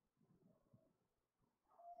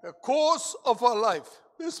 The course of our life.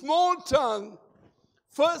 The small tongue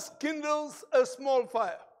first kindles a small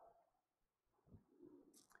fire.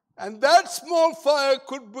 And that small fire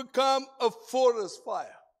could become a forest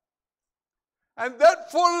fire. And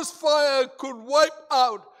that forest fire could wipe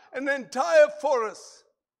out an entire forest.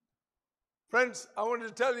 Friends, I want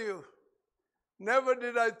to tell you, never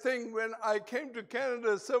did I think when I came to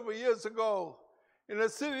Canada several years ago, in a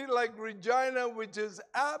city like Regina, which is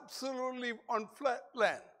absolutely on flat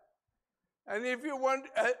land. And if you want,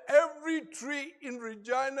 every tree in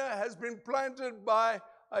Regina has been planted by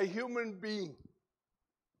a human being.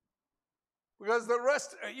 Because the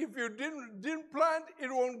rest, if you didn't plant,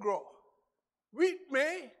 it won't grow. Wheat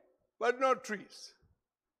may, but not trees.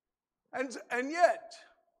 And yet,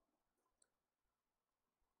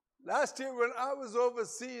 last year when I was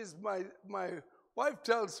overseas, my wife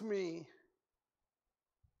tells me,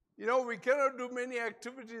 you know, we cannot do many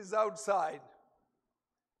activities outside.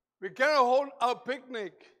 We cannot hold our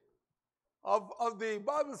picnic of the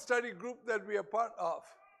Bible study group that we are part of.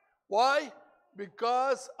 Why?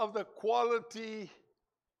 Because of the quality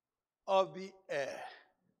of the air.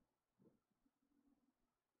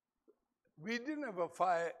 We didn't have a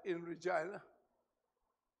fire in Regina.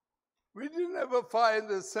 We didn't have a fire in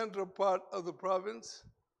the central part of the province.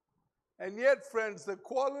 And yet, friends, the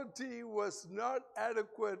quality was not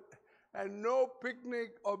adequate, and no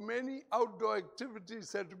picnic or many outdoor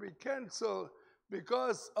activities had to be canceled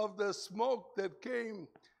because of the smoke that came.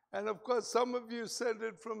 And of course, some of you sent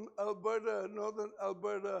it from Alberta, northern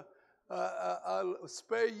Alberta. I'll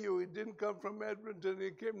spare you. It didn't come from Edmonton.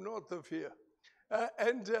 It came north of here.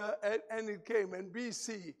 And it came, and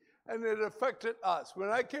BC, and it affected us. When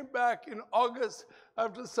I came back in August,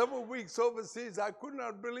 after several weeks overseas, I could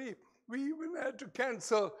not believe we even had to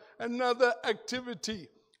cancel another activity.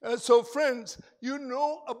 So friends, you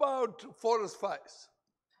know about forest fires.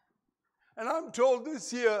 And I'm told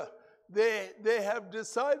this year they have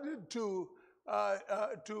decided to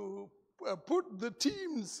put the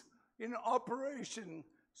teams in operation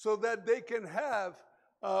so that they can have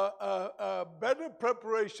a better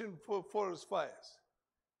preparation for forest fires.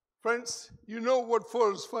 Friends, you know what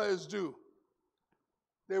forest fires do.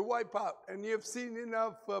 They wipe out. And you've seen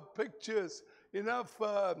enough pictures, enough,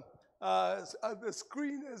 the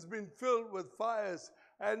screen has been filled with fires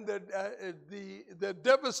and the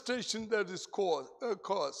devastation that is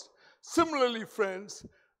caused. Similarly, friends,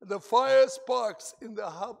 the fire sparks in the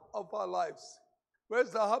hub of our lives.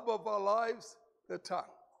 Where's the hub of our lives? The tongue.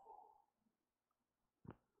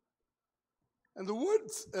 And the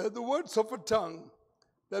words of a tongue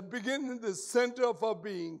that begin in the center of our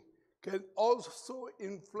being can also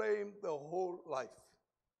inflame the whole life.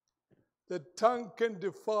 The tongue can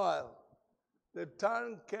defile. The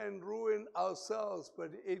tongue can ruin ourselves,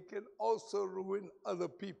 but it can also ruin other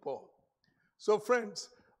people. So friends,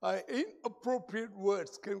 inappropriate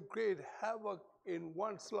words can create havoc in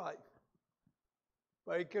one's life,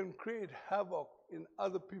 but it can create havoc in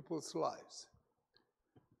other people's lives.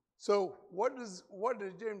 So what does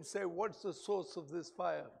James say? What's the source of this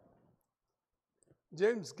fire?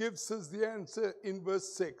 James gives us the answer in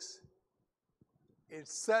verse 6.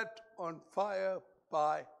 It's set on fire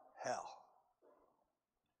by hell.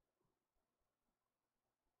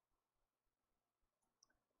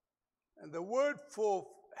 And the word for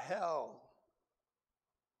hell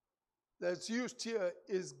that's used here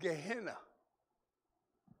is Gehenna.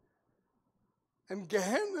 And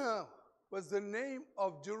Gehenna was the name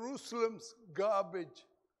of Jerusalem's garbage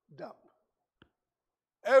dump.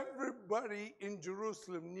 Everybody in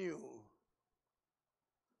Jerusalem knew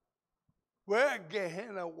where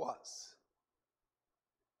Gehenna was,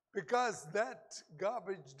 because that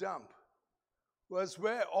garbage dump was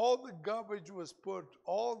where all the garbage was put,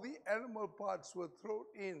 all the animal parts were thrown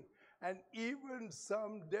in, and even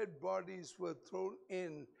some dead bodies were thrown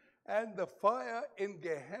in. And the fire in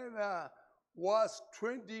Gehenna was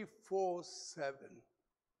 24/7.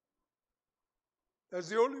 That's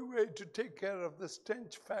the only way to take care of the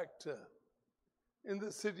stench factor in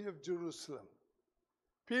the city of Jerusalem.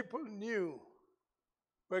 People knew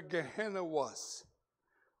where Gehenna was.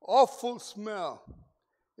 Awful smell.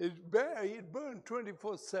 It burned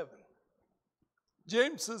 24/7.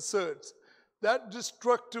 James asserts that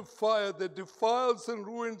destructive fire that defiles and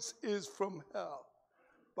ruins is from hell,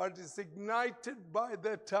 but is ignited by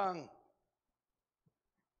the tongue.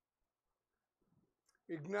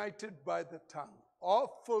 Ignited by the tongue.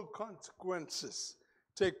 Awful consequences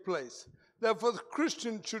take place. Therefore, the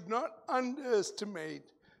Christian should not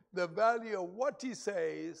underestimate the value of what he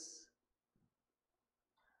says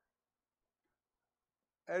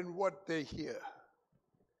and what they hear.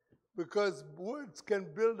 Because words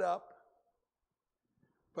can build up,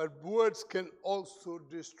 but words can also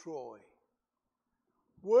destroy.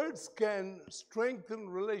 Words can strengthen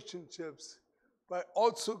relationships, but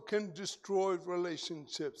also can destroy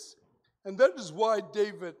relationships. And that is why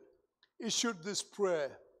David issued this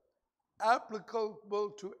prayer,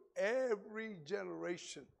 applicable to every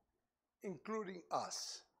generation, including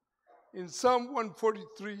us. In Psalm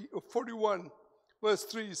 41, verse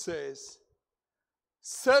 3 says,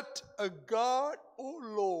 "Set a guard, O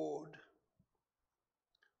Lord,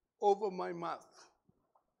 over my mouth.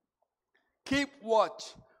 Keep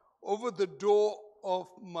watch over the door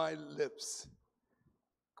of my lips."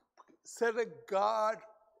 Set a guard,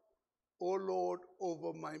 O Lord,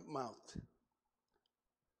 over my mouth.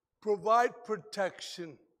 Provide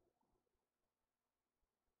protection.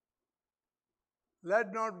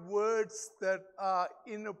 Let not words that are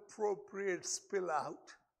inappropriate spill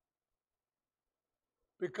out,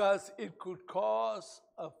 because it could cause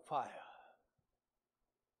a fire.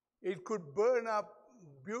 It could burn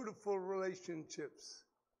up beautiful relationships.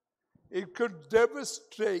 It could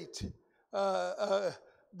devastate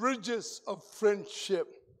bridges of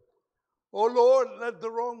friendship. Oh Lord, let the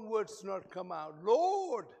wrong words not come out.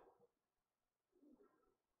 Lord,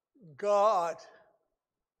 guard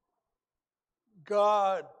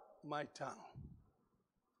my tongue.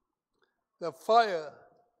 The fire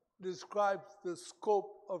describes the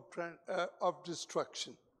scope of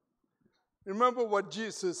destruction. Remember what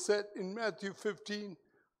Jesus said in Matthew 15,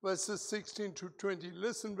 verses 16 to 20.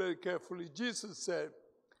 Listen very carefully. Jesus said,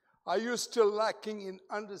 "Are you still lacking in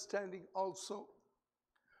understanding also?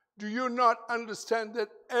 Do you not understand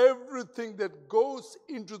that everything that goes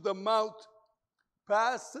into the mouth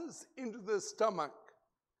passes into the stomach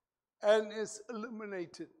and is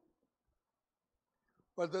eliminated?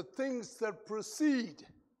 But the things that proceed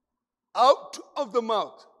out of the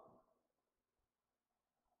mouth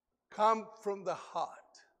come from the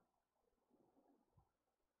heart,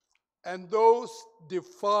 and those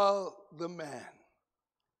defile the man.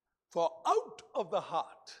 For out of the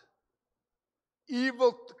heart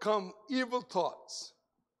evil thoughts,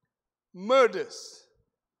 murders,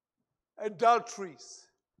 adulteries,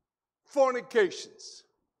 fornications,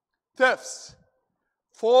 thefts,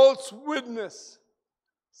 false witness,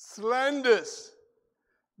 slanders.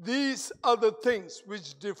 These are the things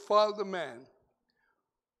which defile the man.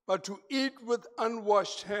 But to eat with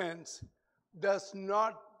unwashed hands does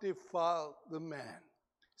not defile the man."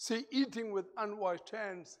 See, eating with unwashed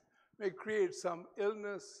hands may create some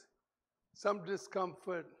illness, some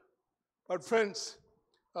discomfort, But friends,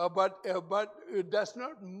 but it does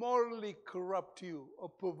not morally corrupt you or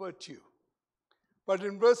pervert you. But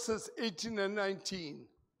in verses 18 and 19,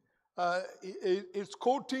 it's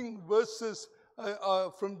quoting verses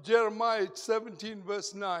from Jeremiah 17,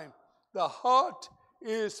 verse 9. The heart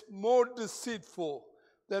is more deceitful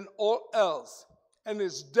than all else and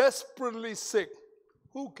is desperately sick.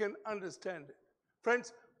 Who can understand it?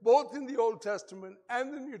 Friends, both in the Old Testament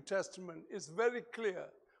and the New Testament, it's very clear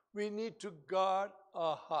we need to guard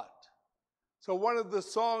our heart. So one of the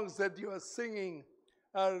songs that you are singing,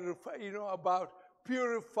 about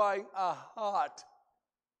purifying our heart,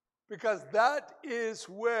 because that is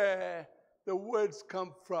where the words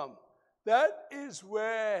come from. That is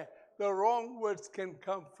where the wrong words can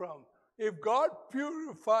come from. If God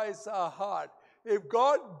purifies our heart, if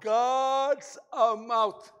God guards our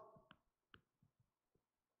mouth,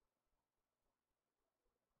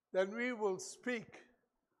 then we will speak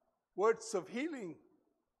words of healing,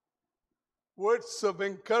 words of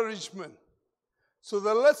encouragement. So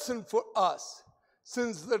the lesson for us,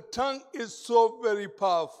 since the tongue is so very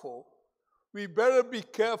powerful, we better be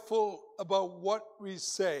careful about what we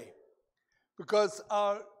say, because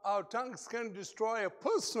our tongues can destroy our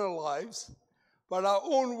personal lives, but our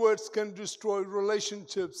own words can destroy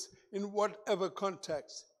relationships in whatever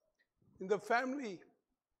context. In the family,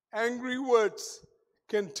 angry words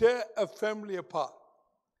can tear a family apart.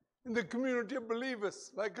 In the community of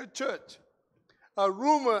believers, like a church, a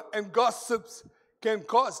rumor and gossips can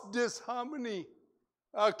cause disharmony,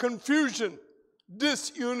 confusion,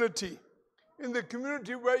 disunity. In the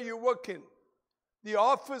community where you work in, the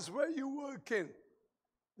office where you work in,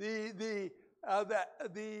 the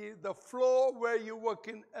floor where you work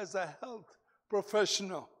in as a health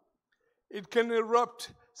professional, it can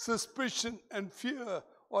erupt suspicion and fear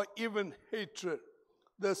or even hatred.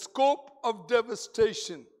 The scope of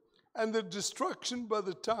devastation and the destruction by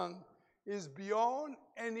the tongue is beyond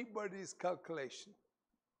anybody's calculation.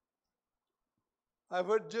 I've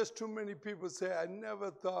heard just too many people say, I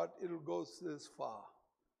never thought it would go this far.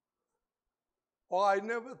 Or I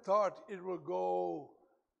never thought it would go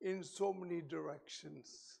in so many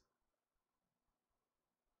directions.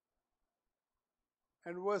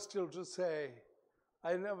 And worse still to say,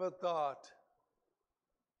 I never thought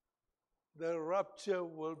the rupture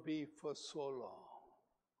will be for so long.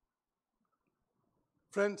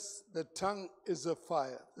 Friends, the tongue is a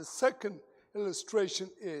fire. The second illustration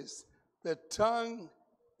is the tongue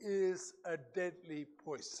is a deadly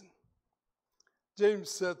poison.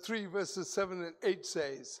 James 3 verses 7 and 8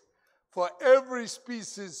 says, for every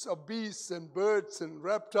species of beasts and birds and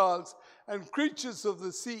reptiles and creatures of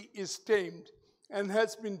the sea is tamed and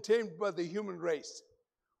has been tamed by the human race.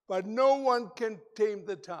 But no one can tame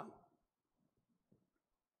the tongue.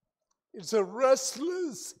 It's a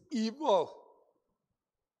restless evil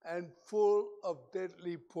and full of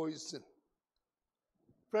deadly poison.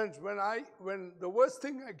 Friends, when the worst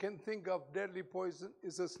thing I can think of deadly poison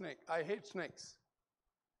is a snake. I hate snakes.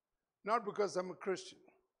 Not because I'm a Christian.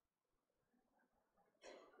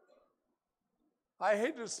 I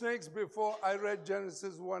hated snakes before I read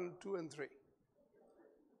Genesis 1, 2, and 3.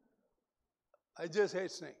 I just hate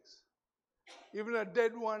snakes. Even a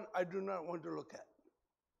dead one, I do not want to look at.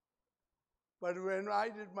 But when I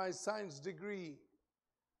did my science degree,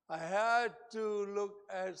 I had to look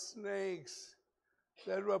at snakes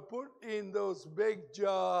that were put in those big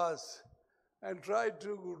jars and tried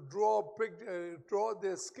to draw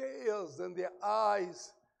their scales and their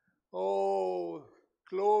eyes. Oh,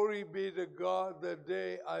 glory be to God, the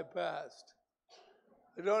day I passed.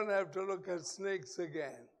 I don't have to look at snakes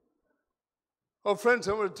again. Oh, friends,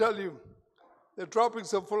 I want to tell you, the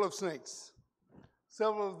tropics are full of snakes.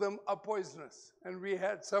 Several of them are poisonous, and we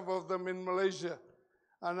had several of them in Malaysia.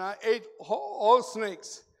 And I ate all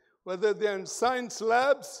snakes, whether they're in science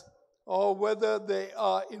labs or whether they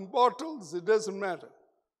are in bottles, it doesn't matter.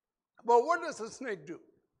 But what does a snake do?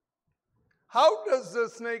 How does the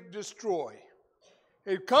snake destroy?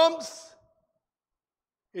 It comes,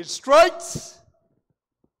 it strikes,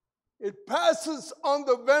 it passes on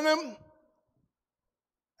the venom,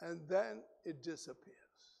 and then it disappears.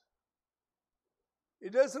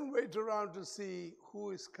 It doesn't wait around to see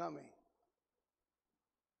who is coming.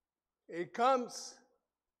 It comes,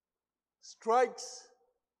 strikes,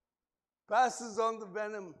 passes on the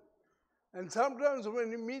venom, and sometimes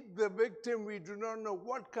when you meet the victim, we do not know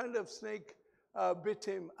what kind of snake bit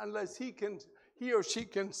him unless he or she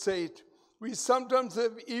can say it. We sometimes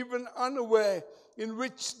are even unaware in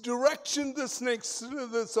which direction the snake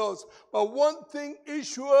slithers. But one thing is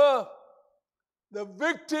sure, the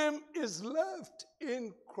victim is left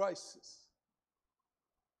in crisis.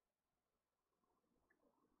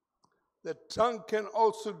 the tongue can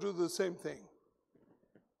also do the same thing.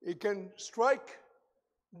 It can strike,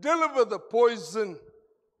 deliver the poison,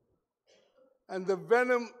 and the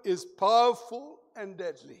venom is powerful and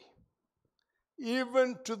deadly,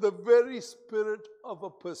 even to the very spirit of a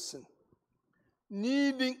person,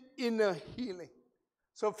 needing inner healing.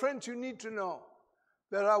 So friends, you need to know,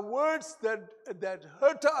 there are words that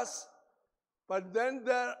hurt us, but then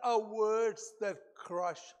there are words that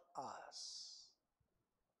crush us.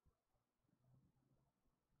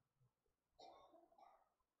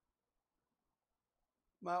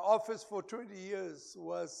 My office for 20 years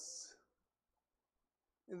was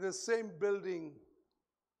in the same building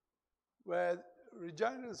where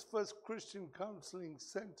Regina's First Christian Counseling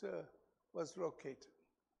Center was located.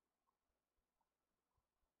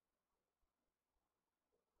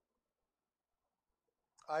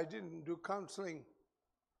 I didn't do counseling.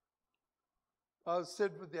 I'll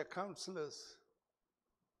sit with their counselors,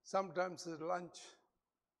 sometimes at lunch,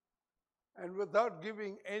 and without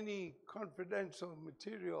giving any confidential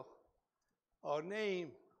material or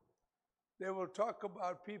name, they will talk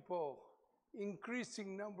about people,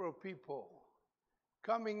 increasing number of people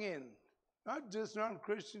coming in, not just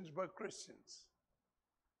non-Christians, but Christians,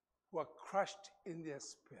 who are crushed in their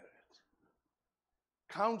spirit.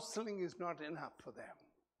 Counseling is not enough for them.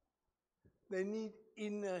 They need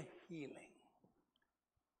inner healing.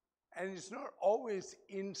 And it's not always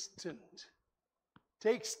instant.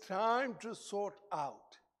 Takes time to sort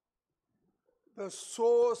out the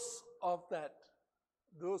source of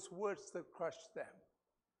those words that crush them.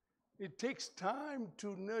 It takes time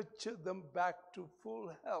to nurture them back to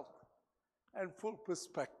full health and full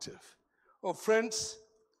perspective. Oh, friends,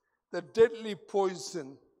 the deadly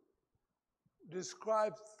poison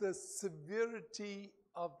describes the severity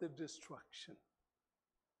of the destruction.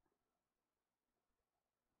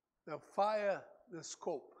 The fire, the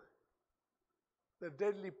scope. The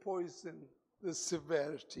deadly poison, the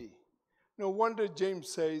severity. No wonder James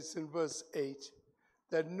says in verse 8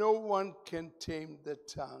 that no one can tame the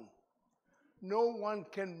tongue. No one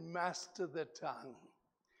can master the tongue.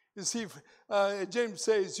 You see, James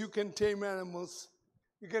says you can tame animals,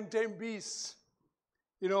 you can tame beasts.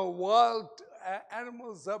 You know, wild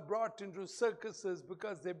animals are brought into circuses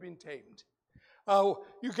because they've been tamed.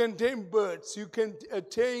 You can tame birds. You can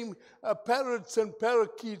tame parrots and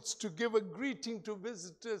parakeets to give a greeting to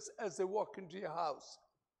visitors as they walk into your house.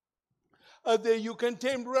 You can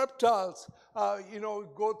tame reptiles.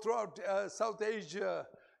 Go throughout South Asia.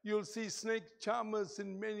 You'll see snake charmers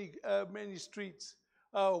in many streets.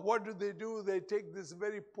 What do? They take this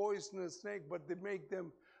very poisonous snake, but they make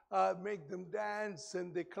them dance,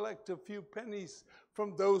 and they collect a few pennies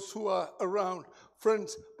from those who are around.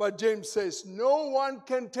 Friends, but James says, no one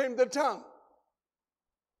can tame the tongue.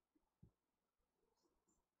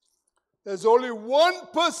 There's only one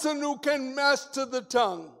person who can master the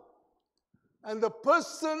tongue. And the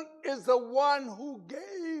person is the one who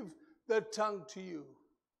gave the tongue to you.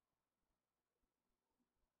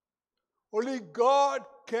 Only God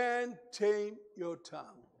can tame your tongue.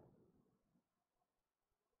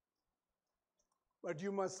 But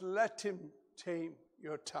you must let him tame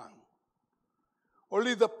your tongue.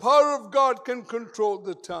 Only the power of God can control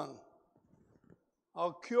the tongue.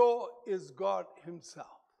 Our cure is God himself.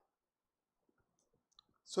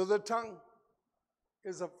 So the tongue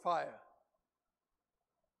is a fire.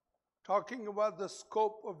 Talking about the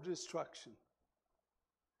scope of destruction.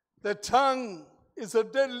 The tongue is a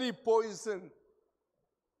deadly poison.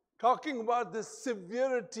 Talking about the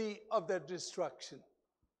severity of that destruction.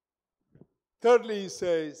 Thirdly, he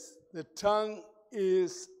says, the tongue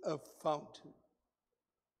is a fountain.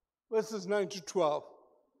 Verses 9 to 12.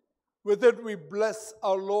 With it we bless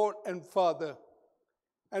our Lord and Father,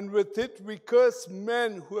 and with it we curse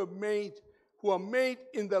men who are made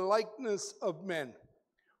in the likeness of men.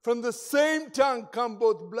 From the same tongue come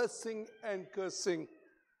both blessing and cursing.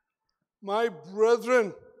 My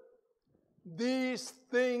brethren, these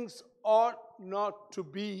things ought not to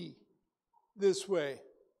be this way.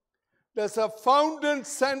 There's a fountain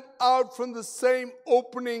sent out from the same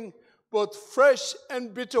opening, both fresh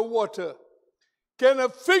and bitter water. Can a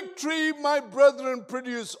fig tree, my brethren,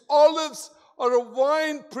 produce olives, or a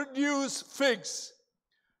vine produce figs?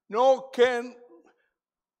 Nor can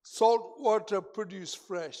salt water produce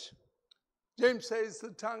fresh. James says the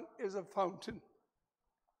tongue is a fountain.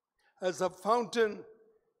 As a fountain,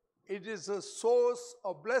 it is a source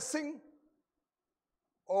of blessing,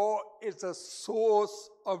 or it's a source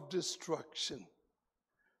of destruction.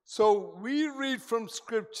 So we read from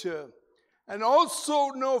Scripture and also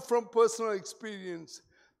know from personal experience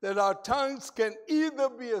that our tongues can either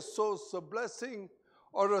be a source of blessing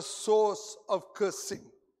or a source of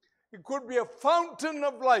cursing. It could be a fountain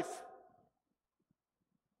of life,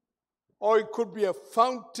 or it could be a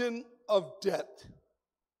fountain of death.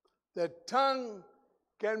 The tongue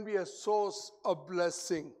can be a source of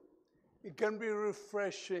blessing. It can be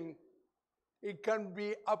refreshing. It can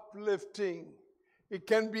be uplifting. It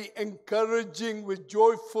can be encouraging with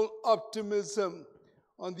joyful optimism.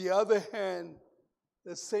 On the other hand,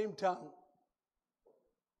 the same tongue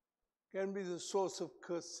can be the source of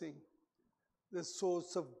cursing, the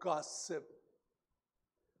source of gossip,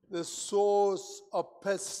 the source of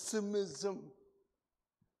pessimism,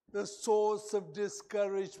 the source of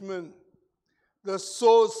discouragement, the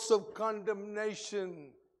source of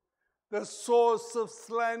condemnation, the source of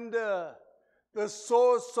slander, the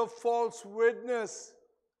source of false witness,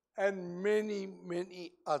 and many,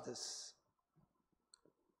 many others.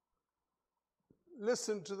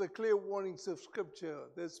 Listen to the clear warnings of Scripture.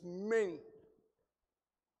 There's many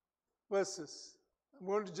verses. I'm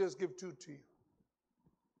going to just give two to you.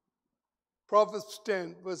 Proverbs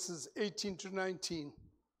 10, verses 18 to 19.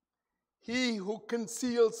 He who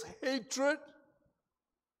conceals hatred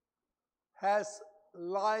has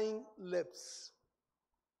lying lips,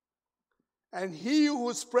 and he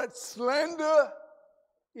who spreads slander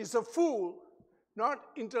is a fool, not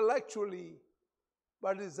intellectually,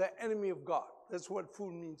 but is the enemy of God. That's what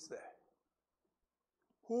fool means there.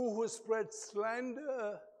 Who spreads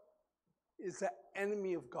slander is the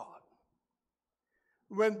enemy of God.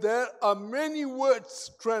 When there are many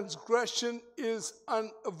words, transgression is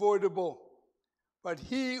unavoidable. But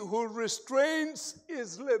he who restrains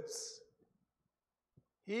his lips,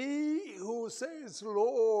 he who says,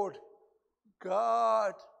 Lord,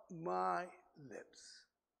 guard my lips,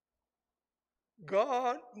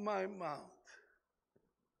 guard my mouth,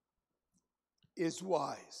 is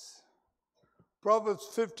wise. Proverbs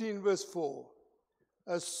 15, verse 4.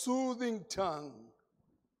 A soothing tongue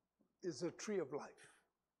is a tree of life,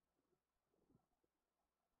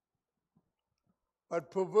 but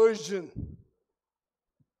perversion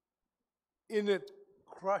in it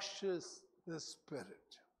crushes the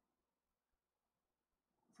spirit.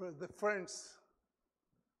 Friends,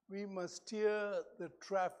 we must steer the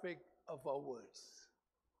traffic of our words.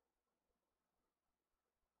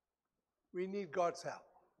 We need God's help.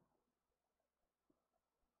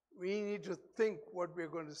 We need to think what we're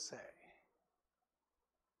going to say.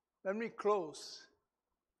 Let me close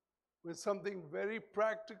with something very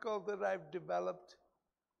practical that I've developed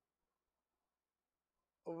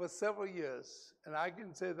over several years. And I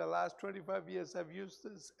can say the last 25 years I've used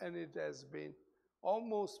this, and it has been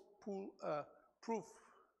almost proof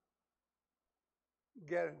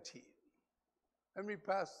guaranteed. Let me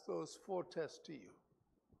pass those 4 tests to you.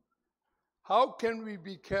 How can we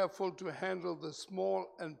be careful to handle the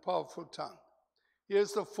small and powerful tongue?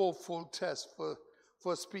 Here's the 4-fold test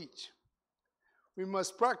for speech. We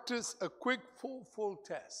must practice a quick 4-fold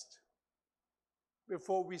test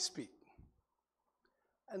before we speak.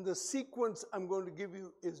 And the sequence I'm going to give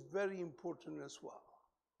you is very important as well.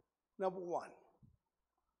 Number 1,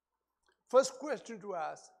 first question to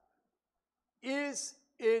ask, is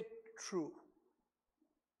it true?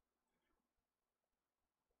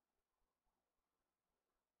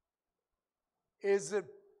 Is it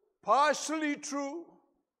partially true?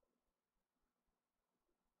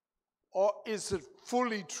 Or is it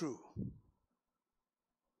fully true?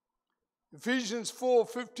 Ephesians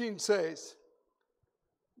 4:15 says,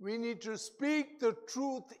 we need to speak the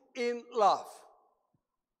truth in love.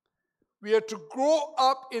 We are to grow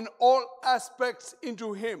up in all aspects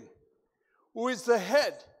into Him, who is the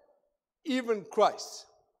head, even Christ.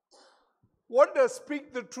 What does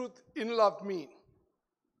speak the truth in love mean?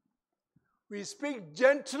 We speak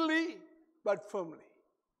gently but firmly.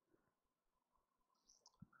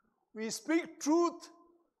 We speak truth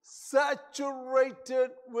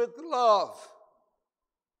saturated with love,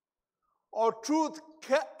 or truth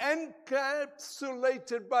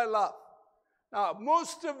encapsulated by love. Now,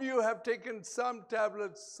 most of you have taken some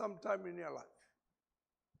tablets sometime in your life.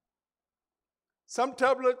 Some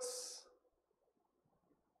tablets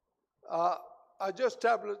are just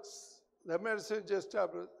tablets. The medicine is just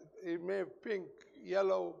tablets. It may have pink,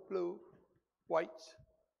 yellow, blue, white.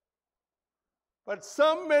 But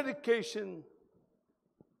some medication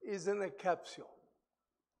is in a capsule.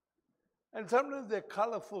 And sometimes they're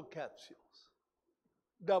colorful capsules,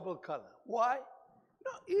 double color. Why?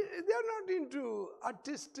 No, they're not into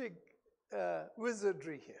artistic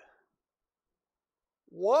wizardry here.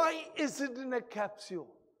 Why is it in a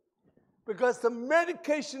capsule? Because the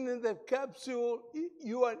medication in that capsule,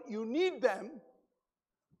 you need them,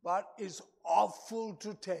 but it's awful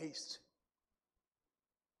to taste.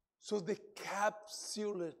 So they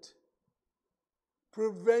capsule it,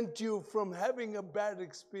 prevent you from having a bad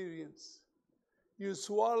experience. You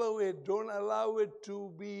swallow it, don't allow it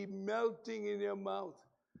to be melting in your mouth.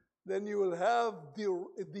 Then you will have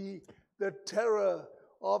the terror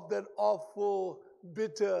of that awful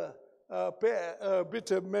bitter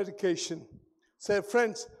medication. Say,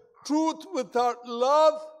 friends, truth without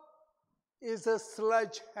love is a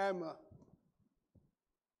sledgehammer.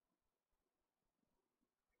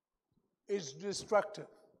 It's destructive.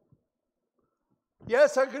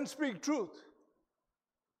 Yes, I can speak truth,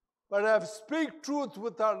 but if I speak truth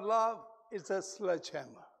without love, it's a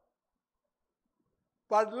sledgehammer.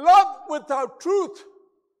 But love without truth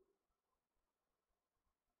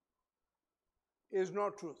is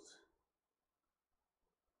not truth.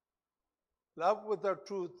 Love without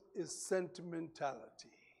truth is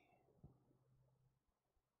sentimentality.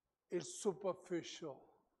 It's superficial.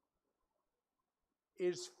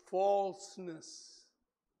 It's falseness.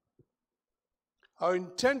 Our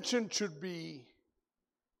intention should be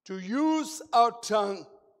to use our tongue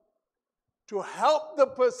to help the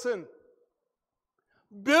person,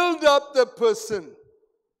 build up the person.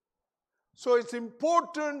 So it's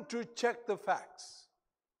important to check the facts.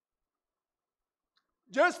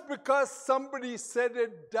 Just because somebody said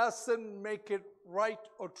it doesn't make it right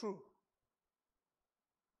or true.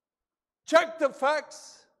 Check the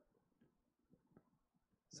facts.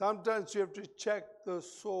 Sometimes you have to check the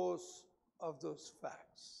source of those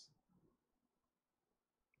facts.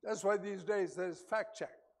 That's why these days there's fact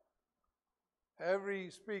check. Every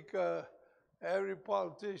speaker, every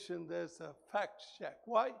politician, there's a fact check.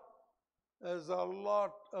 Why? There's a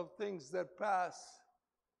lot of things that pass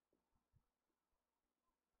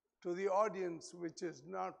to the audience which is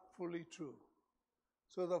not fully true.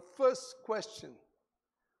 So the first question,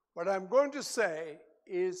 what I'm going to say,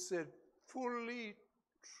 is it fully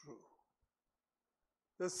true?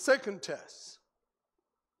 The second test,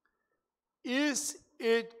 is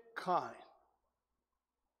it kind?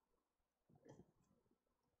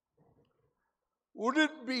 Would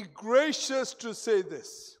it be gracious to say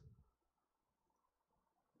this?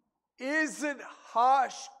 Is it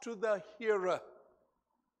harsh to the hearer?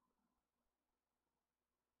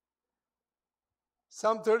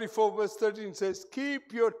 Psalm 34 verse 13 says,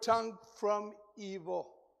 keep your tongue from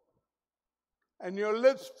evil and your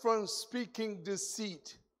lips from speaking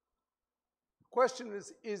deceit. Question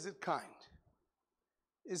is it kind?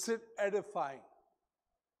 Is it edifying?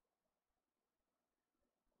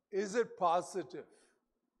 Is it positive?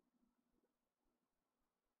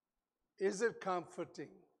 Is it comforting?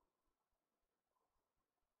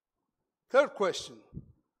 Third question,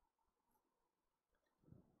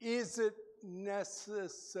 is it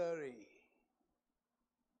necessary?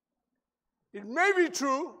 It may be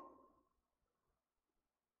true,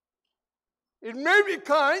 it may be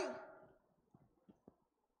kind,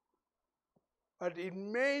 but it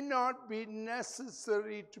may not be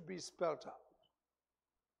necessary to be spelt out.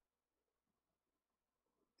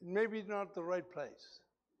 It may be not the right place.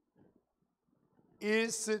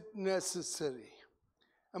 Is it necessary?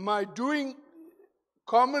 Am I doing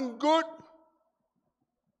common good?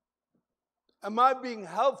 Am I being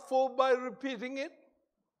helpful by repeating it?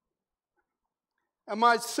 Am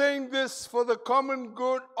I saying this for the common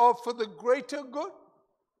good or for the greater good?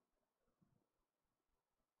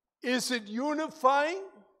 Is it unifying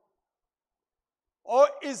or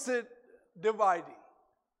is it dividing?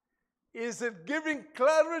 Is it giving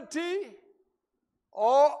clarity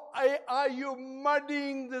or are you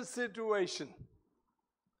muddying the situation?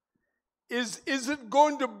 Is it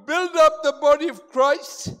going to build up the body of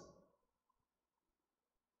Christ?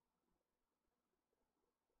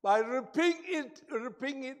 By repeating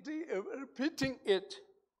it,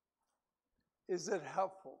 is it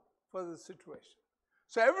helpful for the situation?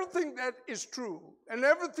 So everything that is true and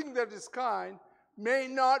everything that is kind may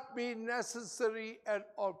not be necessary at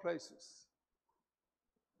all places.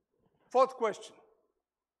 Fourth question,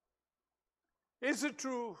 is it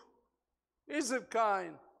true? Is it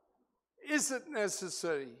kind? Is it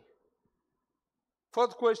necessary?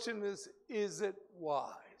 Fourth question is it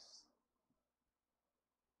wise?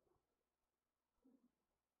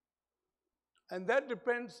 And that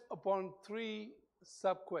depends upon three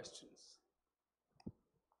sub-questions.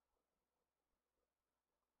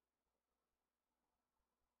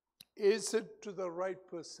 Is it to the right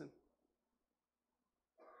person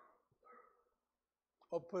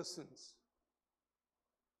or persons?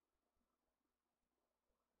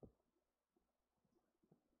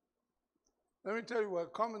 Let me tell you a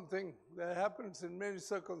common thing that happens in many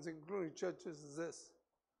circles, including churches, is this.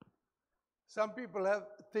 Some people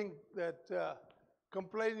think that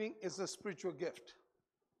Complaining is a spiritual gift.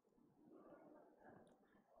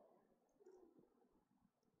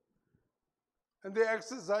 And they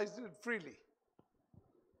exercise it freely.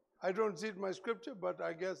 I don't see it in my scripture, but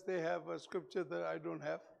I guess they have a scripture that I don't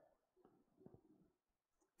have.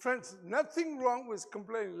 Friends, nothing wrong with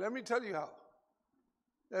complaining. Let me tell you how.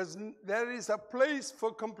 There is a place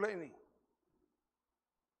for complaining.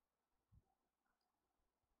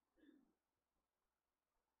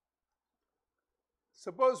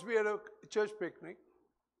 Suppose we had a church picnic.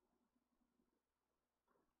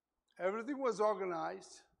 Everything was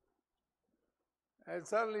organized. And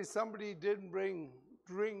suddenly somebody didn't bring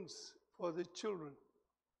drinks for the children.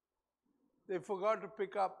 They forgot to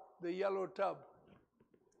pick up the yellow tub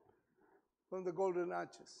from the Golden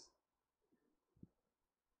Arches.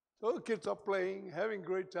 So the kids are playing, having a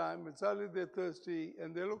great time, and suddenly they're thirsty,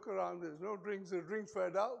 and they look around, there's no drinks, there's drinks for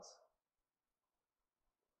adults.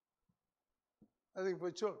 I think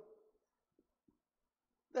for children.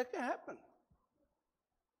 That can happen.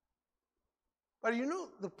 But you know,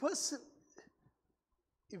 the person,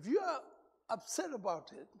 if you are upset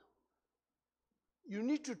about it, you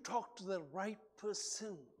need to talk to the right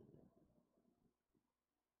person.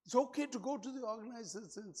 It's okay to go to the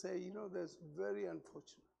organizers and say, you know, that's very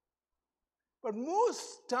unfortunate. But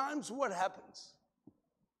most times what happens?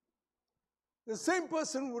 The same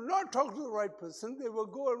person would not talk to the right person. They will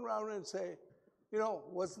go around and say, you know,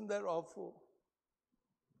 wasn't that awful?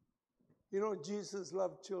 You know, Jesus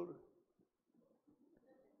loved children.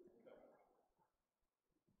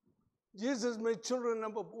 Jesus made children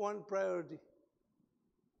number one priority.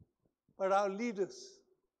 But our leaders,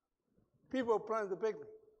 people planning the picnic,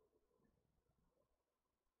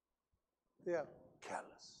 they are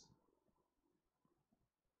careless.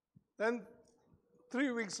 Then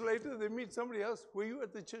 3 weeks later, they meet somebody else. Were you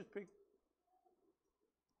at the church picnic?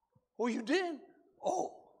 Oh, you did?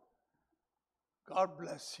 Oh, God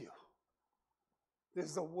bless you. This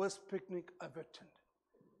is the worst picnic I've attended.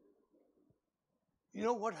 You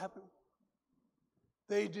know what happened?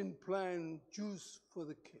 They didn't plan juice for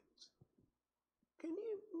the kids. Can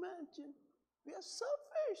you imagine? We are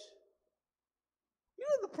selfish. You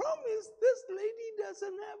know, the problem is this lady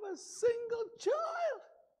doesn't have a single child.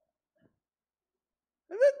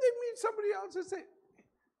 And then they meet somebody else and say,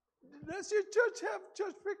 does your church have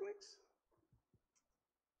church picnics?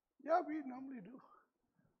 Yeah, we normally do.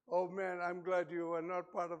 Oh man, I'm glad you are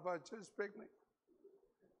not part of our church picnic.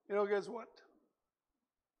 You know, guess what?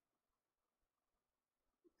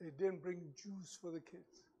 They didn't bring juice for the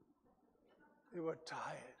kids. They were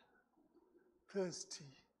tired, thirsty,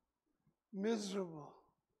 miserable.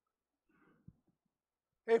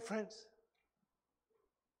 Hey friends,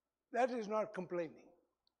 that is not complaining.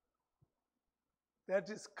 That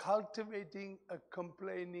is cultivating a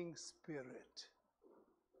complaining spirit.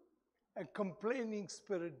 A complaining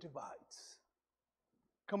spirit divides.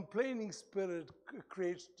 Complaining spirit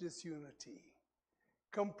creates disunity.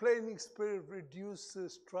 Complaining spirit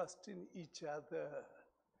reduces trust in each other.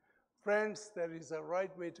 Friends, there is a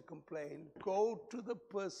right way to complain. Go to the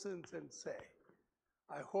persons and say,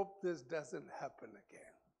 I hope this doesn't happen again.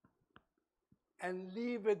 And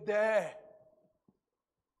leave it there.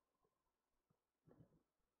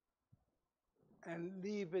 And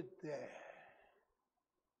leave it there.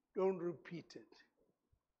 Don't repeat it.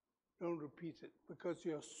 Don't repeat it because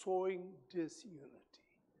you're sowing disunity.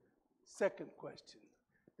 Second question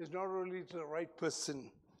is not really to the right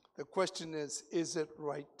person. The question is it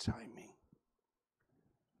right timing?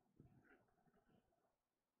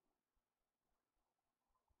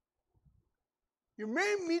 You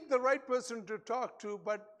may meet the right person to talk to,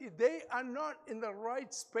 but they are not in the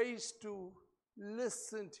right space to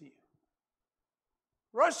listen to you.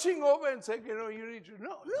 Rushing over and saying, you know, you need to,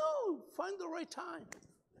 no, find the right time.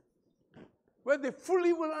 Where they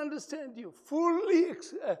fully will understand you, fully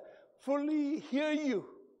hear you.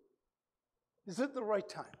 Is it the right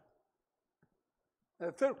time? And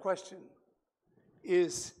the third question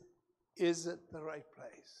is it the right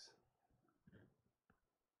place?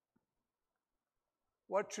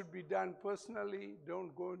 What should be done personally,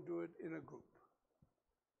 don't go and do it in a group.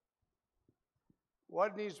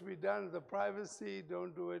 What needs to be done in the privacy,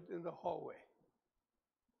 don't do it in the hallway.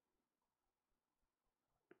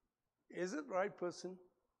 Is it the right person?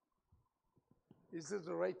 Is it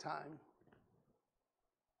the right time?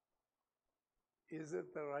 Is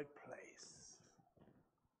it the right place?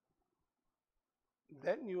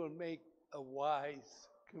 Then you will make a wise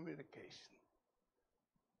communication.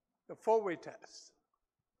 The four-way test.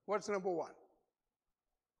 What's number one?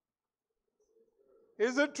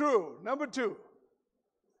 Is it true? Number two.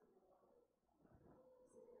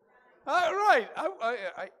 Right.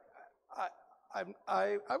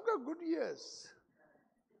 I've got good ears.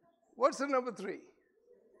 What's the number 3?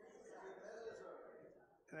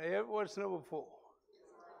 And what's number 4?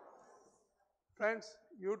 Friends,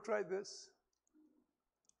 you try this.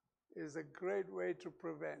 It's a great way to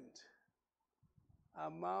prevent our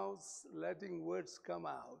mouths letting words come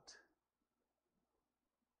out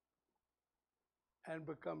and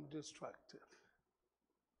become destructive.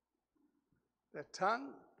 The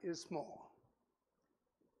tongue is small,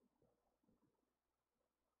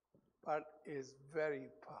 but is very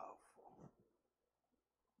powerful.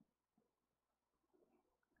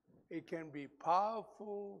 It can be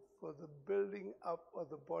powerful for the building up of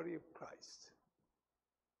the body of Christ.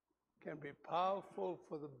 It can be powerful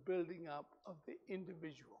for the building up of the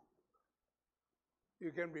individual.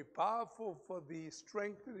 It can be powerful for the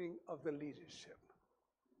strengthening of the leadership.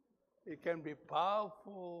 It can be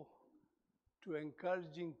powerful to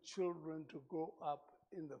encouraging children to grow up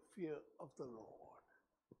in the fear of the Lord.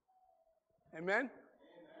 Amen?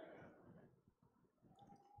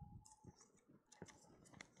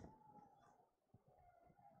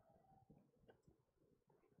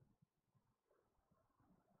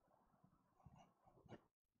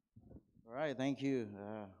 All right, thank you,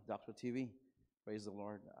 Dr. TV. Praise the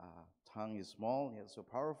Lord. Tongue is small, yet so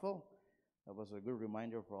powerful. That was a good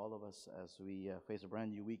reminder for all of us as we face a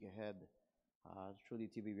brand new week ahead. Truly,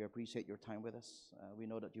 TV, we appreciate your time with us. We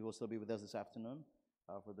know that you will still be with us this afternoon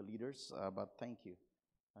for the leaders, but thank you.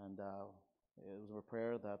 And it was a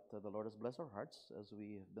prayer that the Lord has blessed our hearts as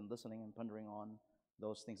we have been listening and pondering on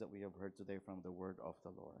those things that we have heard today from the word of the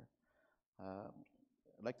Lord.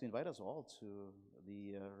 I'd like to invite us all to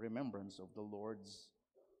the remembrance of the Lord's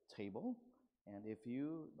table. And if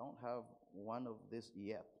you don't have one of this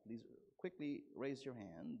yet, please quickly raise your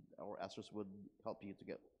hand. Our ushers would help you to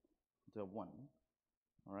get to have one.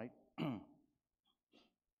 All right? I'm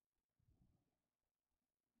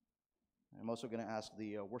also going to ask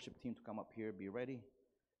the worship team to come up here, be ready.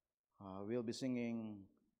 We'll be singing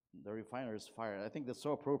The Refiner's Fire. I think that's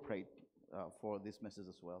so appropriate for this message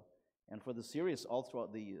as well. And for the series all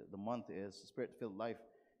throughout the month is Spirit-Filled Life.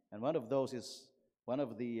 And one of those is one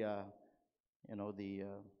of the,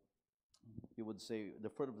 you would say, the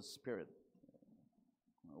fruit of the Spirit.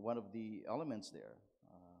 One of the elements there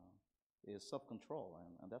is self-control.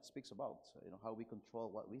 And that speaks about, how we control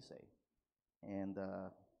what we say. And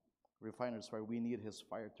Refiner's Fire, we need His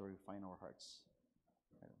fire to refine our hearts.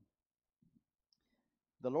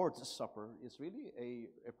 The Lord's Supper is really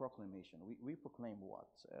a proclamation. We proclaim what?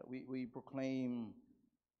 We proclaim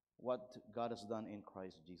what God has done in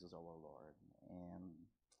Christ Jesus our Lord. And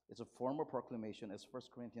it's a formal proclamation, as 1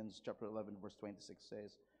 Corinthians chapter 11, verse 26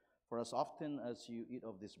 says, "For as often as you eat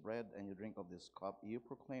of this bread and you drink of this cup, you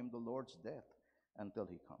proclaim the Lord's death until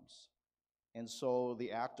He comes." And so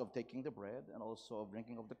the act of taking the bread and also of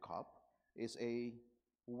drinking of the cup is a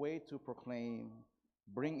way to proclaim,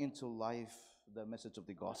 bring into life the message of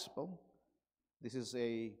the gospel. This is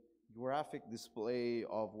a graphic display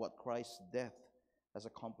of what Christ's death has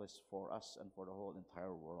accomplished for us and for the whole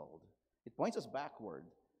entire world. It points us backward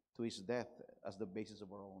to His death as the basis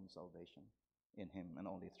of our own salvation in Him and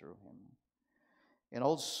only through Him. And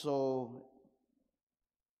also,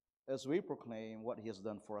 as we proclaim what He has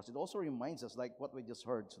done for us, it also reminds us, like what we just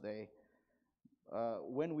heard today,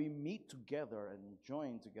 when we meet together and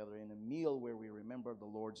join together in a meal where we remember the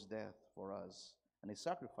Lord's death for us and His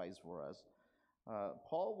sacrifice for us,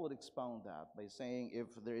 Paul would expound that by saying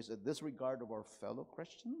if there is a disregard of our fellow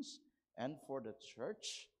Christians and for the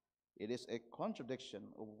church, it is a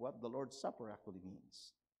contradiction of what the Lord's Supper actually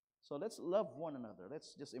means. So let's love one another.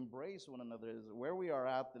 Let's just embrace one another. Where we are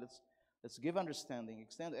at, let's give understanding,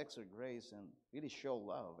 extend extra grace, and really show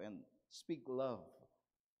love and speak love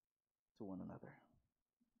to one another.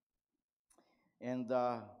 And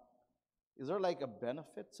is there like a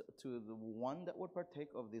benefit to the one that would partake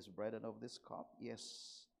of this bread and of this cup?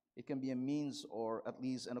 Yes. It can be a means or at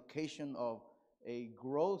least an occasion of a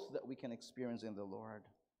growth that we can experience in the Lord.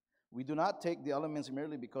 We do not take the elements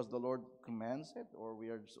merely because the Lord commands it or we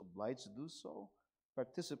are just obliged to do so.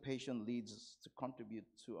 Participation leads us to contribute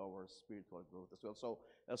to our spiritual growth as well. So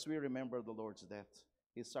as we remember the Lord's death,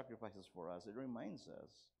 His sacrifices for us, it reminds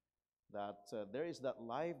us that there is that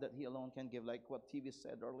life that He alone can give, like what TV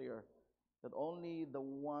said earlier, that only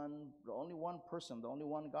one person, the only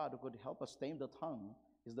one God who could help us tame the tongue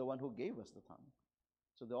is the one who gave us the tongue.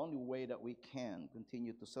 So the only way that we can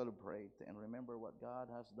continue to celebrate and remember what God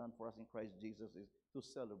has done for us in Christ Jesus is to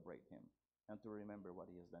celebrate Him and to remember what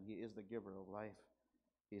He has done. He is the giver of life.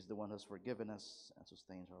 He is the one who has forgiven us and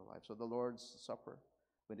sustains our life. So the Lord's Supper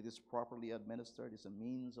When it is properly administered, it's a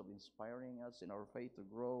means of inspiring us in our faith to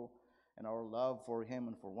grow and our love for Him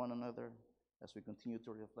and for one another as we continue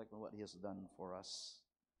to reflect on what He has done for us.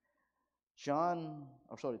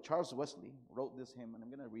 Charles Wesley wrote this hymn, and I'm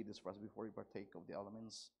going to read this for us before we partake of the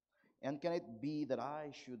elements. And can it be that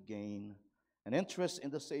I should gain an interest in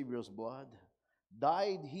the Savior's blood?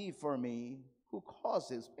 Died He for me who caused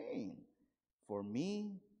His pain, for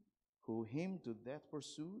me who Him to death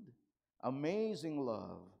pursued? Amazing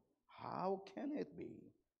love, how can it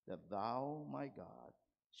be that Thou, my God,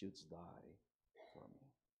 shouldst die for me?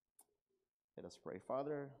 Let us pray.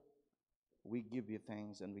 Father, we give You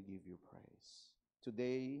thanks and we give You praise.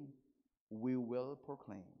 Today, we will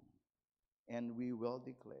proclaim and we will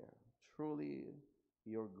declare truly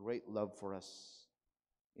Your great love for us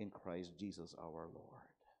in Christ Jesus our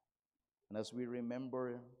Lord. And as we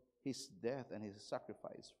remember His death and His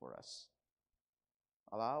sacrifice for us,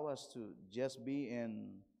 allow us to just be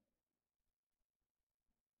in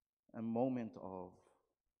a moment of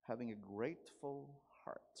having a grateful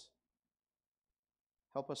heart.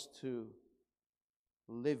 Help us to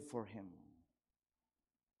live for Him.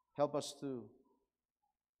 Help us to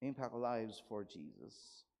impact lives for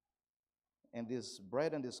Jesus. And this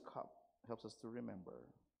bread and this cup helps us to remember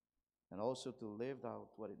and also to live out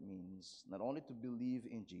what it means, not only to believe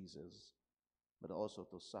in Jesus, but also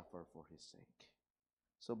to suffer for His sake.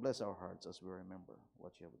 So bless our hearts as we remember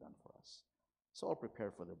what You have done for us. So I'll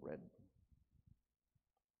prepare for the bread.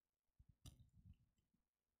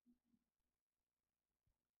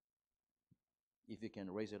 If you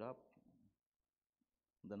can raise it up,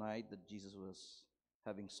 the night that Jesus was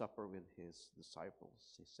having supper with His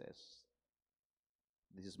disciples, He says,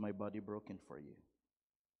 "This is my body broken for you.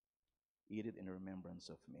 Eat it in remembrance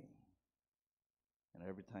of me." And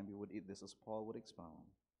every time you would eat this, as Paul would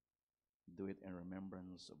expound, do it in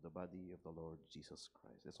remembrance of the body of the Lord Jesus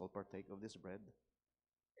Christ. Let's all partake of this bread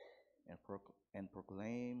and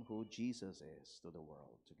proclaim who Jesus is to the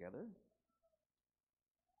world together.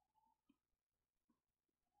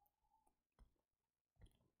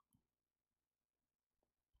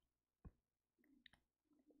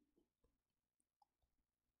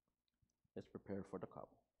 Let's prepare for the cup.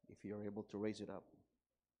 If you are able to raise it up,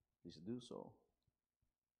 please do so.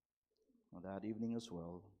 On that evening as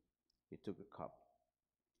well, He took a cup,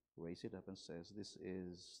 raised it up, and says, "This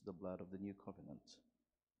is the blood of the new covenant.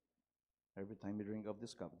 Every time you drink of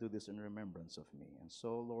this cup, do this in remembrance of me." And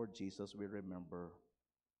so, Lord Jesus, we remember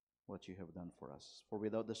what You have done for us. For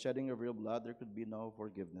without the shedding of Your blood, there could be no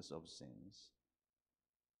forgiveness of sins.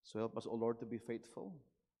 So help us, O Lord, to be faithful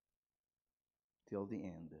till the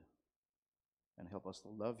end. And help us to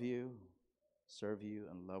love You, serve You,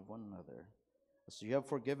 and love one another. As You have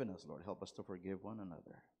forgiven us, Lord, help us to forgive one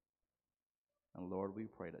another. And Lord, we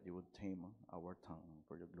pray that You would tame our tongue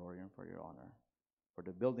for Your glory and for Your honor, for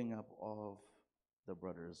the building up of the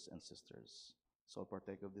brothers and sisters. So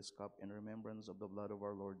partake of this cup in remembrance of the blood of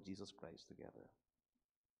our Lord Jesus Christ together.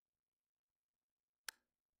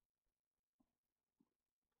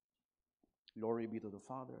 Glory be to the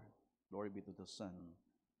Father, glory be to the Son,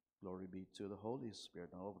 glory be to the Holy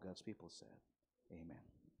Spirit, and all of God's people said, Amen.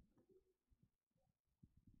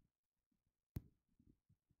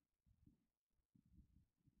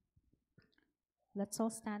 Let's all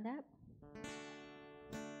stand up.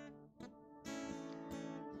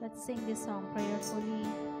 Let's sing this song prayerfully,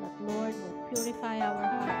 that Lord will purify our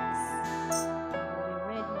hearts. We're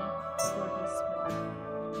ready for His word.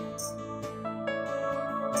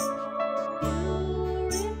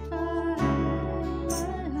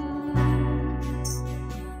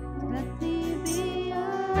 Let me be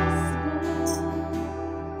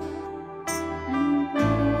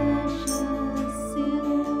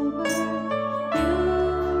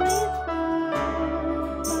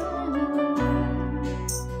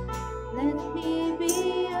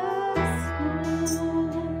a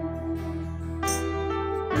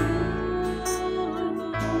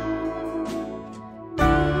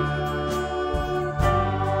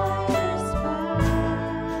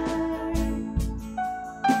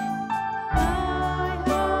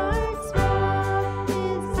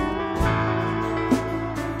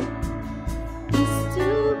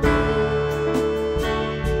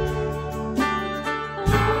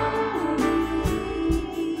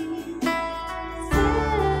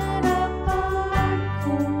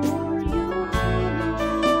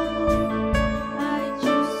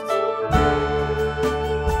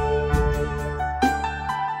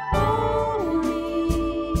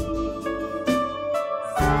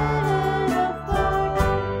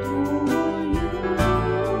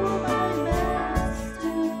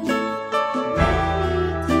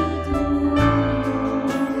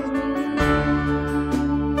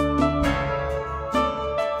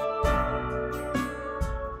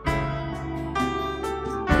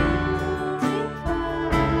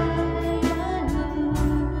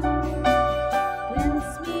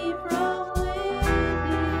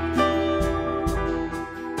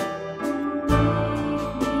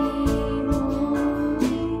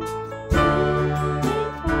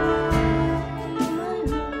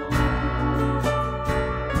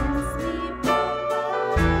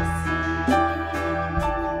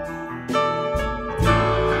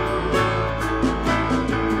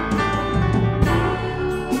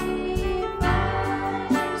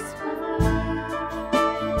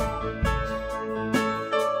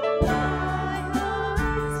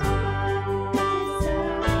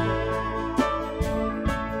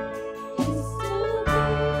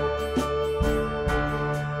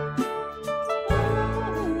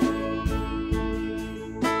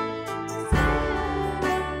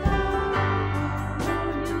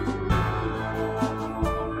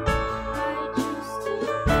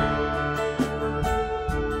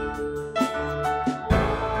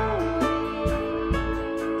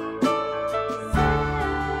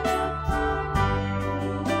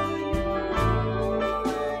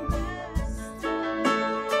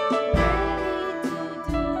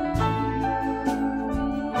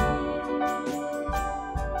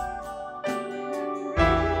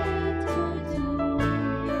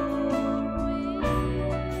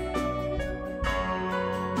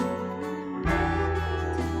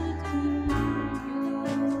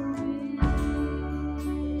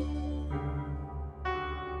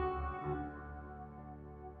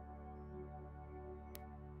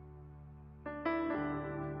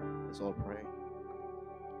Let's all pray.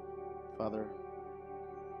 Father,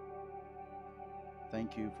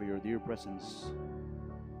 thank you for your dear presence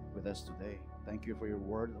with us today. Thank you for your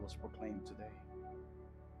word that was proclaimed today.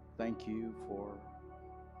 Thank you for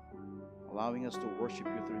allowing us to worship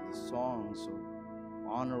you through the songs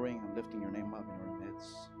of honoring and lifting your name up in our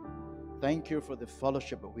midst. Thank you for the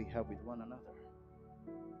fellowship that we have with one another.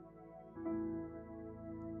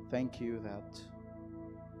 Thank you that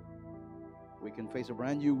we can face a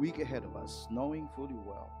brand new week ahead of us, knowing fully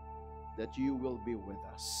well that you will be with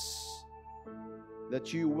us,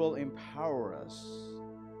 that you will empower us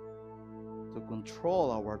to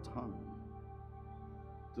control our tongue,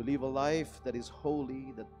 to live a life that is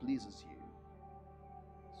holy, that pleases you.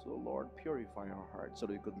 So, Lord, purify our hearts so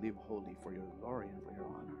that we could live holy for your glory and for your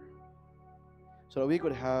honor, so that we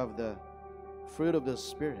could have the fruit of the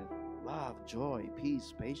Spirit: love, joy,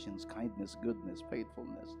 peace, patience, kindness, goodness,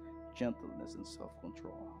 faithfulness, gentleness, and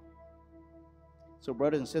self-control. So,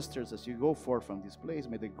 brothers and sisters, as you go forth from this place,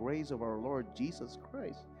 may the grace of our Lord Jesus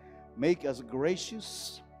Christ make us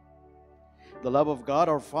gracious. The love of God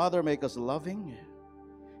our Father make us loving,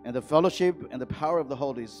 and the fellowship and the power of the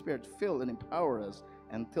Holy Spirit fill and empower us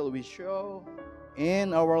until we show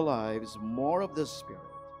in our lives more of the Spirit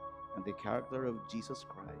and the character of Jesus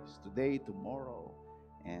Christ, today, tomorrow,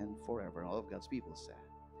 and forever. And all of God's people said,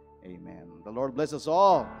 amen. The Lord bless us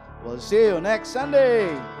all. We'll see you next Sunday.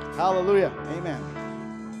 Hallelujah. Amen.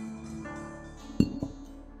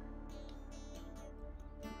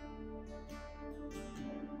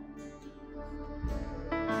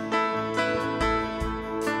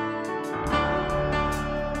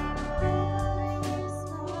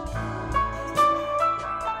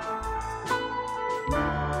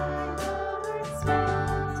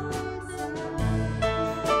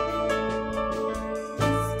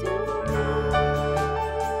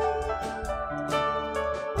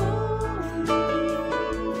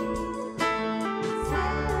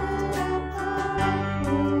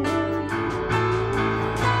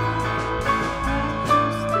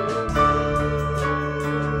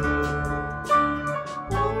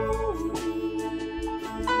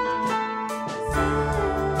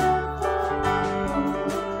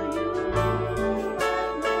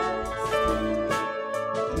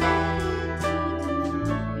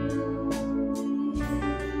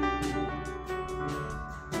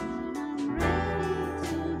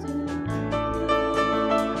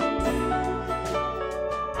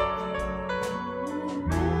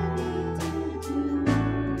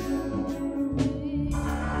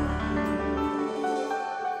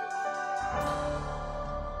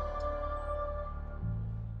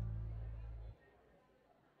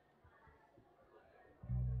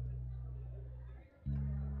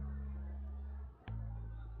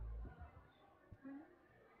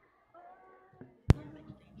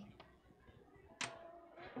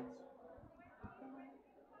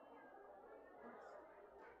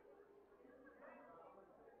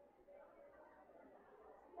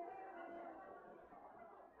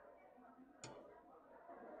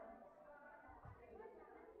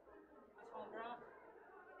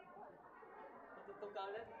 Matutog ka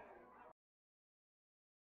ulit?